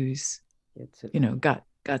somebody who's,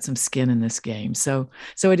 got some skin in this game. So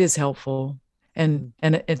it is helpful. And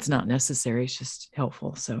it's not necessary. It's just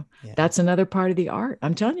helpful. So that's another part of the art.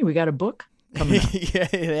 I'm telling you, we got a book coming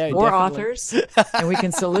up. More authors, and we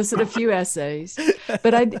can solicit a few essays.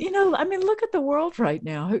 But I mean, look at the world right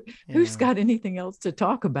now. Who's got anything else to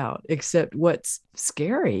talk about except what's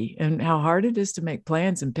scary and how hard it is to make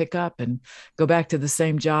plans and pick up and go back to the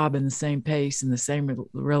same job and the same pace and the same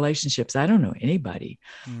relationships? I don't know anybody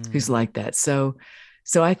who's like that. So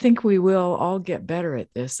I think we will all get better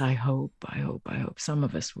at this. I hope some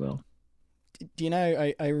of us will. Do you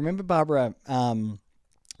know, I remember, Barbara,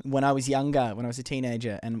 when I was younger, when I was a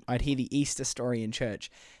teenager, and I'd hear the Easter story in church,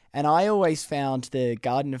 and I always found the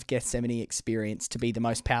Garden of Gethsemane experience to be the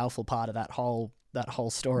most powerful part of that whole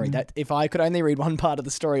story. That if I could only read one part of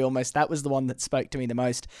the story, almost that was the one that spoke to me the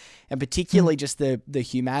most, and particularly just the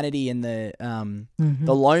humanity and the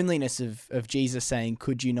loneliness of Jesus saying,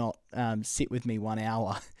 "Could you not sit with me 1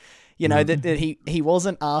 hour?" That he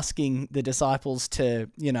wasn't asking the disciples to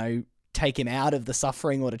take him out of the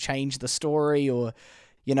suffering or to change the story or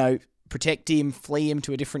protect him, flee him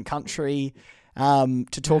to a different country,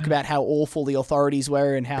 to talk about how awful the authorities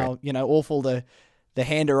were and how, awful the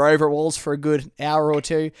hander over was for a good hour or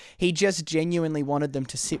two. He just genuinely wanted them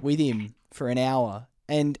to sit with him for an hour.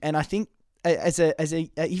 And I think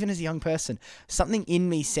even as a young person, something in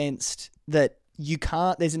me sensed that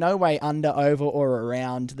there's no way under, over, or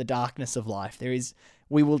around the darkness of life.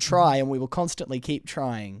 We will try and we will constantly keep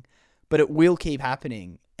trying, but it will keep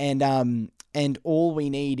happening. And all we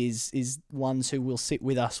need is ones who will sit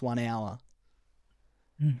with us 1 hour.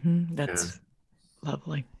 That's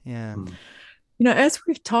lovely. Yeah. As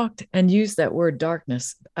we've talked and used that word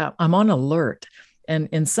darkness, I'm on alert. And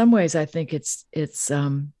in some ways, I think it's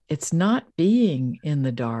not being in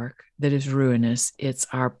the dark that is ruinous. It's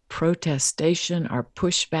our protestation, our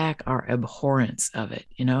pushback, our abhorrence of it.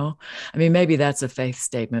 I mean, maybe that's a faith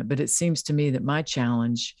statement, but it seems to me that my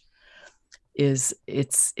challenge is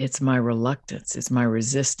it's my reluctance, it's my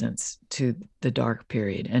resistance to the dark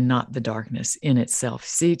period and not the darkness in itself.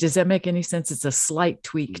 See, does that make any sense? It's a slight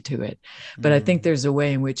tweak to it, but I think there's a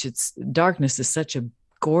way in which darkness is such a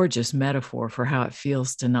gorgeous metaphor for how it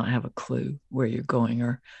feels to not have a clue where you're going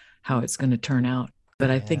or how it's going to turn out.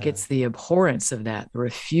 But I think it's the abhorrence of that, the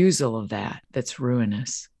refusal of that's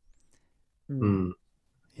ruinous.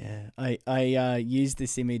 Yeah, I used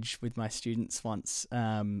this image with my students once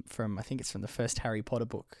from the first Harry Potter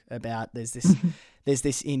book about there's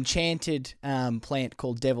this enchanted plant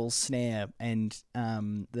called Devil's Snare, and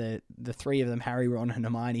the three of them, Harry, Ron, and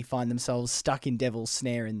Hermione, find themselves stuck in Devil's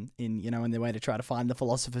Snare in their way to try to find the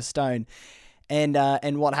Philosopher's Stone.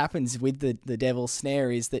 And what happens with the Devil's Snare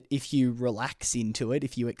is that if you relax into it,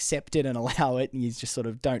 if you accept it and allow it, and you just sort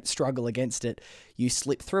of don't struggle against it, you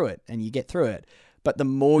slip through it and you get through it. But the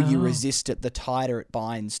more you resist it, the tighter it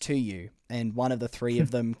binds to you. And one of the three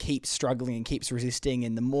of them keeps struggling and keeps resisting.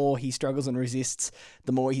 And the more he struggles and resists,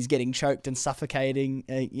 the more he's getting choked and suffocating.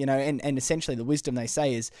 And essentially the wisdom they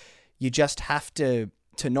say is you just have to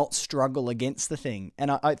not struggle against the thing.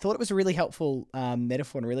 And I thought it was a really helpful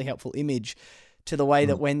metaphor and a really helpful image to the way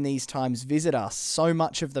that when these times visit us, so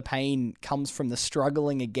much of the pain comes from the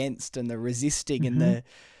struggling against and the resisting and the,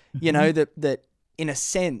 that in a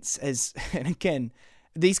sense, and again,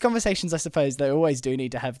 these conversations, I suppose, they always do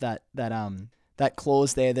need to have that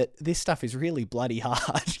clause there that this stuff is really bloody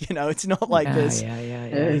hard. It's not like there's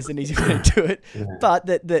an easy way to do it, but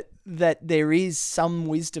that there is some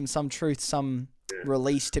wisdom, some truth, some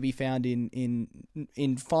release to be found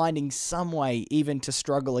in finding some way even to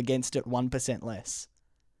struggle against it 1% less.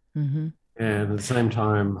 And at the same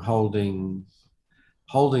time, holding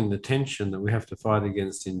the tension that we have to fight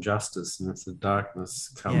against injustice, and if the darkness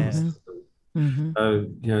comes, Mhm. So,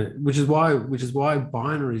 which is why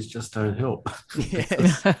binaries just don't help.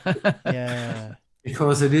 Yes. Yeah.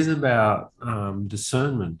 Because it is about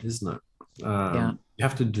discernment, isn't it? Yeah. You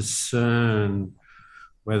have to discern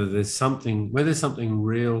whether there's something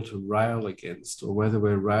real to rail against, or whether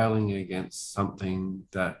we're railing against something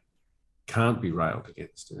that can't be railed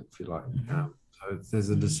against, if you like. So there's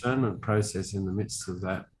a discernment process in the midst of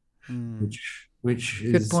that, which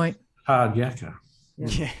Good is point. hard yakka.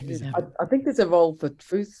 Yeah. I think there's a role for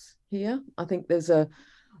truth here. I think there's a,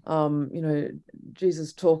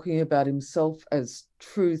 Jesus talking about himself as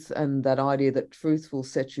truth, and that idea that truth will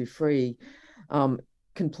set you free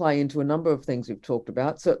can play into a number of things we've talked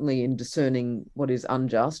about. Certainly in discerning what is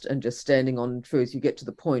unjust and just standing on truth. You get to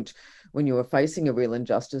the point when you are facing a real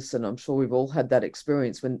injustice, and I'm sure we've all had that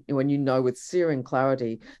experience when you know with searing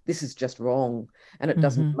clarity, this is just wrong, and it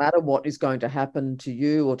doesn't matter what is going to happen to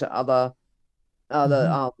you or to other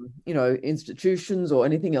institutions or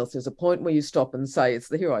anything else. There's a point where you stop and say, it's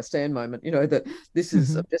the here I stand moment, that this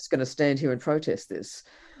is, I'm just going to stand here and protest this.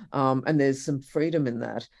 And there's some freedom in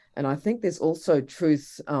that. And I think there's also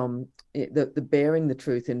truth, the bearing the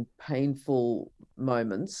truth in painful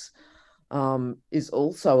moments is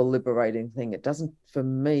also a liberating thing. It doesn't, for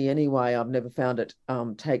me anyway, I've never found it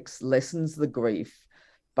lessens the grief,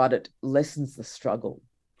 but it lessens the struggle,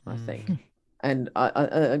 I think. And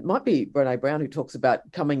it might be Brené Brown who talks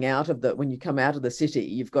about coming out of when you come out of the city,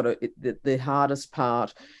 you've got the hardest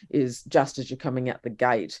part is just as you're coming out the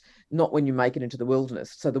gate, not when you make it into the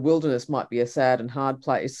wilderness. So the wilderness might be a sad and hard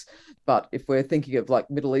place, but if we're thinking of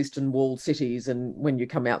like Middle Eastern walled cities, and when you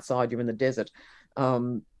come outside, you're in the desert,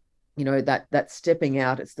 that stepping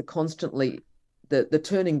out, it's the constantly, the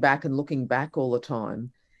turning back and looking back all the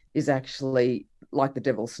time is actually like the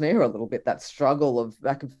devil's snare a little bit, that struggle of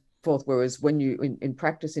back and forth. Whereas when you in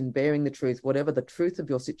practice in bearing the truth, whatever the truth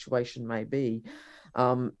of your situation may be,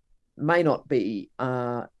 may not be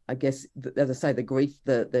I guess, as I say, the grief,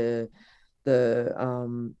 the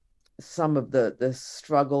some of the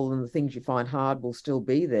struggle and the things you find hard will still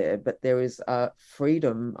be there, but there is a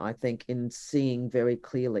freedom, I think, in seeing very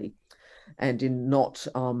clearly, and in not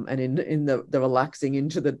and in the relaxing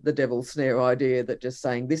into the devil's snare idea, that just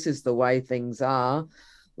saying this is the way things are.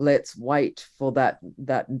 Let's wait for that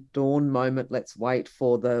dawn moment. Let's wait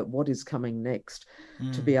for what is coming next,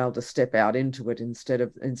 to be able to step out into it instead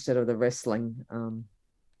of the wrestling.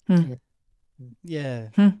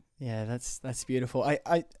 Yeah, that's beautiful.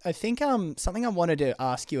 I think something I wanted to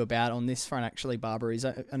ask you about on this front actually, Barbara, is,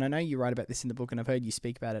 and I know you write about this in the book, and I've heard you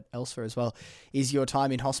speak about it elsewhere as well, is your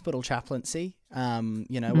time in hospital chaplaincy.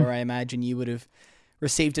 Where I imagine you would have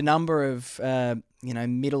received a number of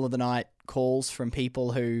middle of the night calls from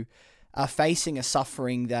people who are facing a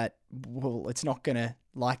suffering that, well, it's not going to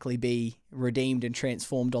likely be redeemed and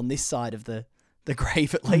transformed on this side of the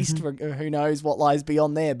grave, at least. Who knows what lies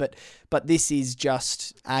beyond there, but this is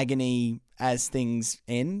just agony as things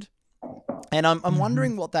end. And I'm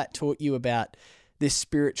wondering what that taught you about this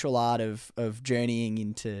spiritual art of journeying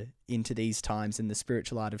into these times, and the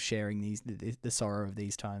spiritual art of sharing the sorrow of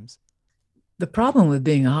these times. The problem with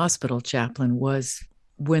being a hospital chaplain was,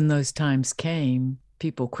 when those times came,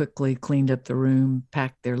 people quickly cleaned up the room,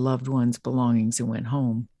 packed their loved ones' belongings, and went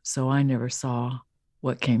home. So I never saw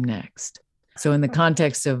what came next. So in the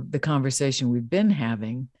context of the conversation we've been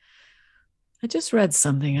having, I just read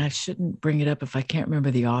something. I shouldn't bring it up if I can't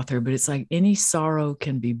remember the author, but it's like, any sorrow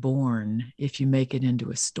can be born if you make it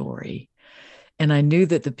into a story. And I knew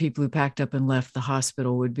that the people who packed up and left the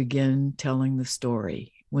hospital would begin telling the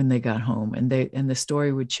story when they got home, and the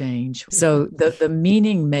story would change. So the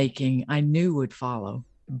meaning making I knew would follow,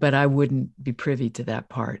 but I wouldn't be privy to that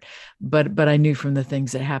part. But I knew from the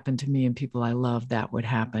things that happened to me and people I love, that would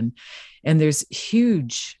happen. And there's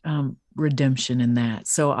huge redemption in that.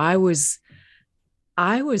 So I was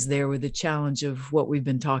there with the challenge of what we've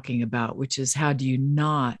been talking about, which is, how do you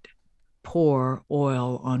not pour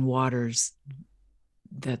oil on waters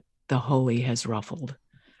that the holy has ruffled?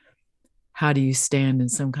 How do you stand in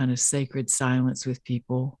some kind of sacred silence with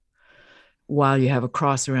people while you have a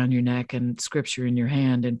cross around your neck and scripture in your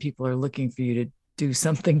hand, and people are looking for you to do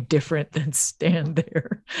something different than stand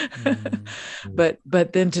there?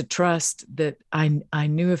 But then to trust that I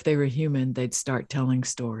knew if they were human, they'd start telling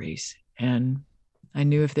stories, and I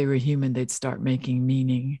knew if they were human, they'd start making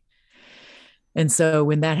meaning. And so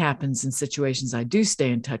when that happens in situations I do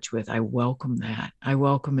stay in touch with, I welcome that. I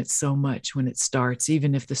welcome it so much when it starts,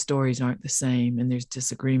 even if the stories aren't the same and there's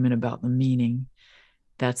disagreement about the meaning.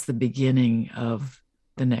 That's the beginning of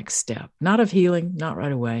the next step. Not of healing, not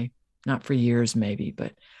right away, not for years maybe,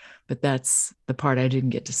 but that's the part I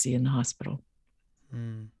didn't get to see in the hospital.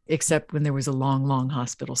 except when there was a long, long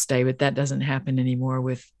hospital stay, but that doesn't happen anymore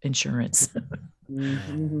with insurance.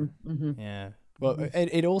 Yeah. Well,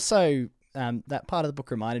 it also, that part of the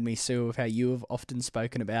book reminded me, Sue, of how you have often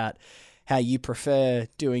spoken about how you prefer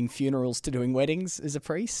doing funerals to doing weddings as a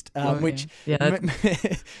priest, which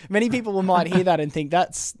many people might hear that and think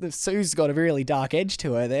Sue's got a really dark edge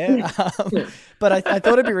to her there. But I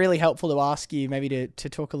thought it'd be really helpful to ask you maybe to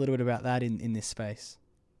talk a little bit about that in this space.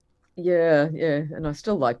 Yeah, and I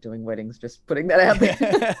still like doing weddings, just putting that out there.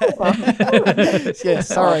 Yeah,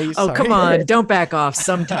 sorry. Come on, don't back off.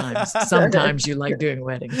 Sometimes you like doing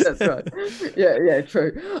weddings. That's right. Yeah,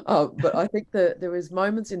 true. But I think that there is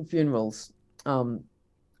moments in funerals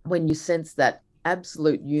when you sense that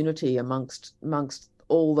absolute unity amongst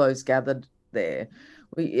all those gathered there.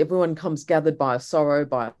 Everyone comes gathered by a sorrow,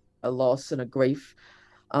 by a loss and a grief.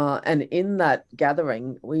 And in that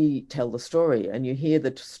gathering, we tell the story, and you hear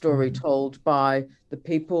the story told by the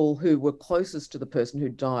people who were closest to the person who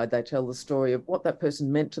died. They tell the story of what that person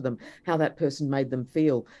meant to them, how that person made them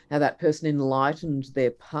feel, how that person enlightened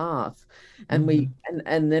their path. And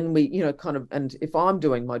then we, and if I'm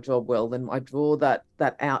doing my job well, then I draw that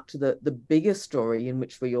out to the bigger story in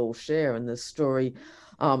which we all share, and the story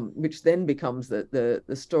which then becomes the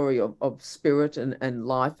story of spirit and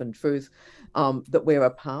life and truth that we're a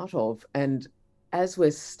part of. And as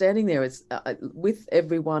we're standing there, it's with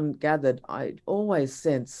everyone gathered, I always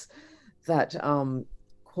sense that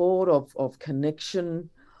chord of connection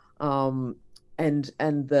and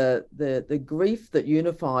the grief that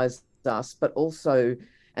unifies us, but also,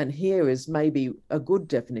 and here is maybe a better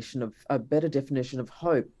definition of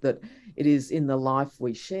hope, that it is in the life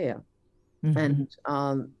we share. And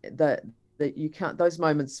that you can't, those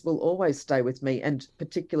moments will always stay with me. And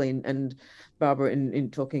particularly, and Barbara, in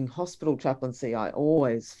talking hospital chaplaincy, I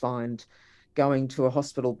always find going to a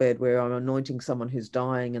hospital bed where I'm anointing someone who's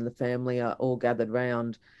dying and the family are all gathered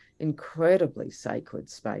round, incredibly sacred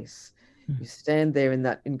space. You stand there in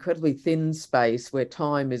that incredibly thin space where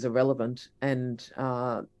time is irrelevant, and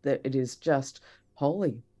that it is just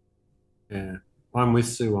holy. Yeah, I'm with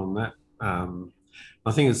Sue on that.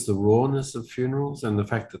 I think it's the rawness of funerals and the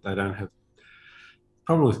fact that they don't have. The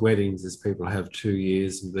problem with weddings is people have 2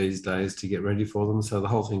 years these days to get ready for them, so the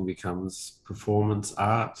whole thing becomes performance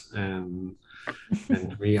art and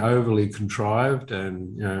be overly contrived,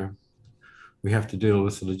 and we have to deal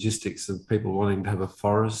with the logistics of people wanting to have a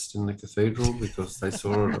forest in the cathedral because they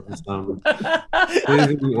saw it as some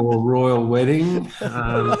movie or royal wedding.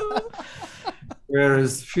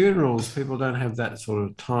 Whereas funerals, people don't have that sort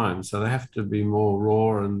of time, so they have to be more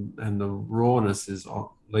raw, and the rawness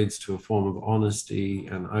leads to a form of honesty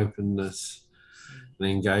and openness and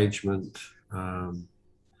engagement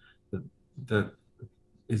that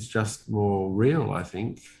is just more real, I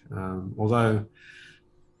think. Although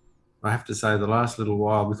I have to say the last little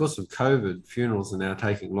while, because of COVID, funerals are now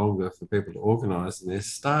taking longer for people to organise, and they're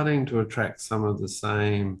starting to attract some of the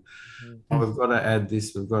same, we've got to add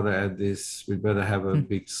this, we'd better have a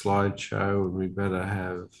big slideshow, and we better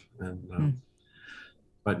have,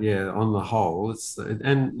 but yeah, on the whole,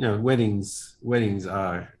 weddings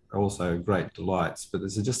are also great delights, but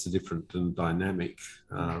there's just a different dynamic,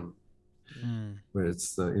 where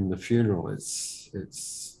it's in the funeral, it's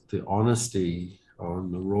the honesty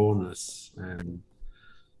on the rawness, and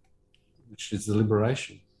which is the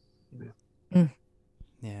liberation.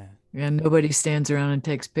 Yeah. Nobody stands around and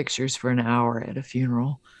takes pictures for an hour at a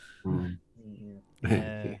funeral.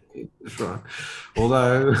 Yeah. That's right.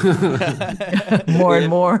 Although more and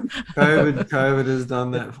more COVID has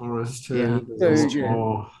done that for us too.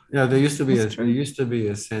 Yeah. There used to be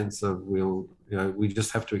a sense of we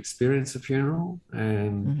just have to experience a funeral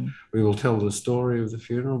and we will tell the story of the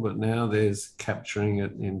funeral, but now there's capturing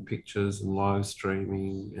it in pictures and live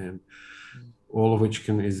streaming, and all of which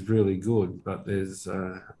is really good, but there is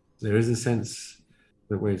a sense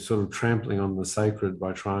that we're sort of trampling on the sacred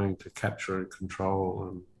by trying to capture and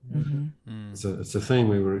control. And it's a theme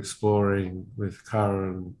we were exploring with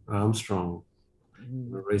Karen Armstrong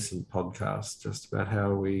in a recent podcast, just about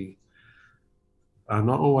how we are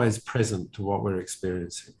not always present to what we're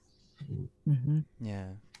experiencing. Yeah.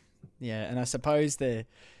 And I suppose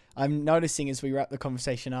I'm noticing as we wrap the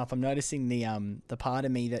conversation up, I'm noticing the part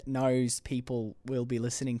of me that knows people will be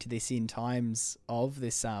listening to this in times of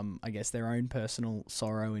this, I guess, their own personal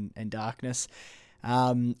sorrow and darkness,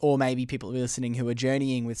 or maybe people will be listening who are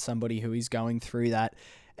journeying with somebody who is going through that.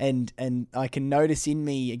 And I can notice in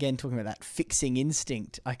me, again, talking about that fixing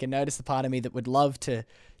instinct, I can notice the part of me that would love to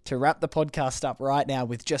wrap the podcast up right now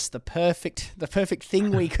with just the perfect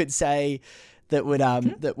thing we could say that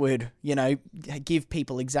would give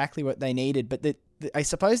people exactly what they needed, but that I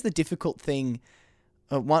suppose the difficult thing,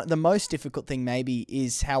 the most difficult thing maybe,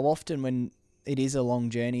 is how often when it is a long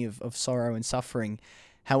journey of sorrow and suffering,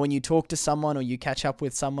 how when you talk to someone or you catch up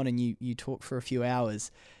with someone and you talk for a few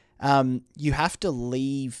hours, you have to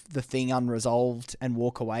leave the thing unresolved and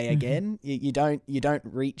walk away again. You don't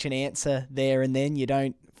reach an answer there and then. You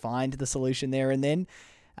don't find the solution there and then.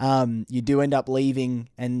 You do end up leaving,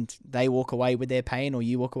 and they walk away with their pain, or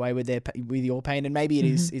you walk away with your pain, and maybe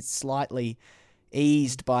it's slightly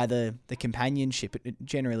eased by the companionship. It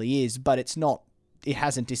generally is, but it's not. It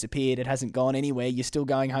hasn't disappeared. It hasn't gone anywhere. You're still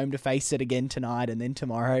going home to face it again tonight and then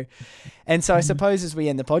tomorrow. And so I suppose as we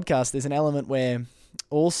end the podcast, there's an element where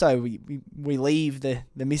also we leave the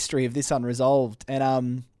mystery of this unresolved.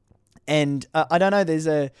 And I don't know, there's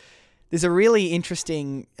a really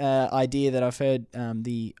interesting idea that I've heard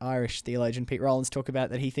the Irish theologian Pete Rollins talk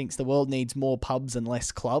about, that he thinks the world needs more pubs and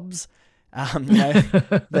less clubs.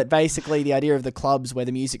 That basically the idea of the clubs where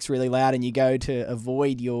the music's really loud and you go to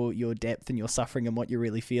avoid your depth and your suffering and what you're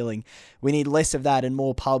really feeling. We need less of that and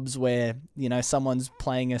more pubs where, someone's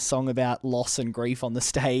playing a song about loss and grief on the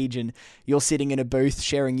stage and you're sitting in a booth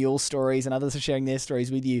sharing your stories and others are sharing their stories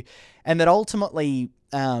with you. And that ultimately,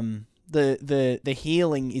 the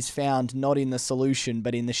healing is found not in the solution,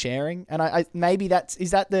 but in the sharing. And I maybe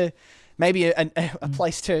maybe a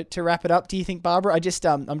place to wrap it up, do you think, Barbara? I just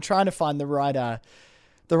I'm trying to find the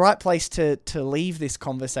right place to leave this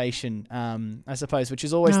conversation, I suppose, which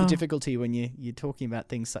is always the difficulty when you're talking about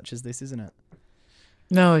things such as this, isn't it?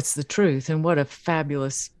 No, it's the truth. And what a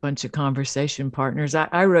fabulous bunch of conversation partners.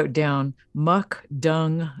 I wrote down muck,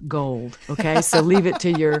 dung, gold. Okay, so leave it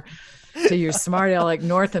to your smart aleck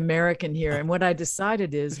North American here. And what I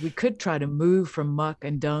decided is we could try to move from muck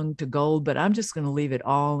and dung to gold, but I'm just going to leave it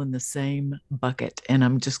all in the same bucket. And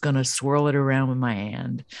I'm just going to swirl it around with my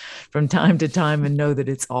hand from time to time and know that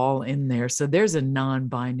it's all in there. So there's a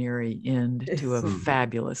non-binary end to a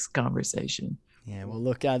fabulous conversation. Yeah, well,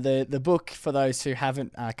 look, the book, for those who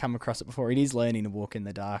haven't come across it before, it is Learning to Walk in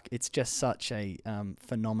the Dark. It's just such a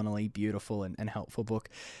phenomenally beautiful and helpful book.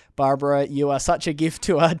 Barbara, you are such a gift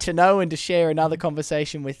to know and to share another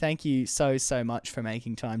conversation with. Thank you so much for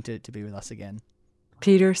making time to be with us again.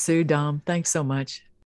 Peter, Sue, Dom, thanks so much.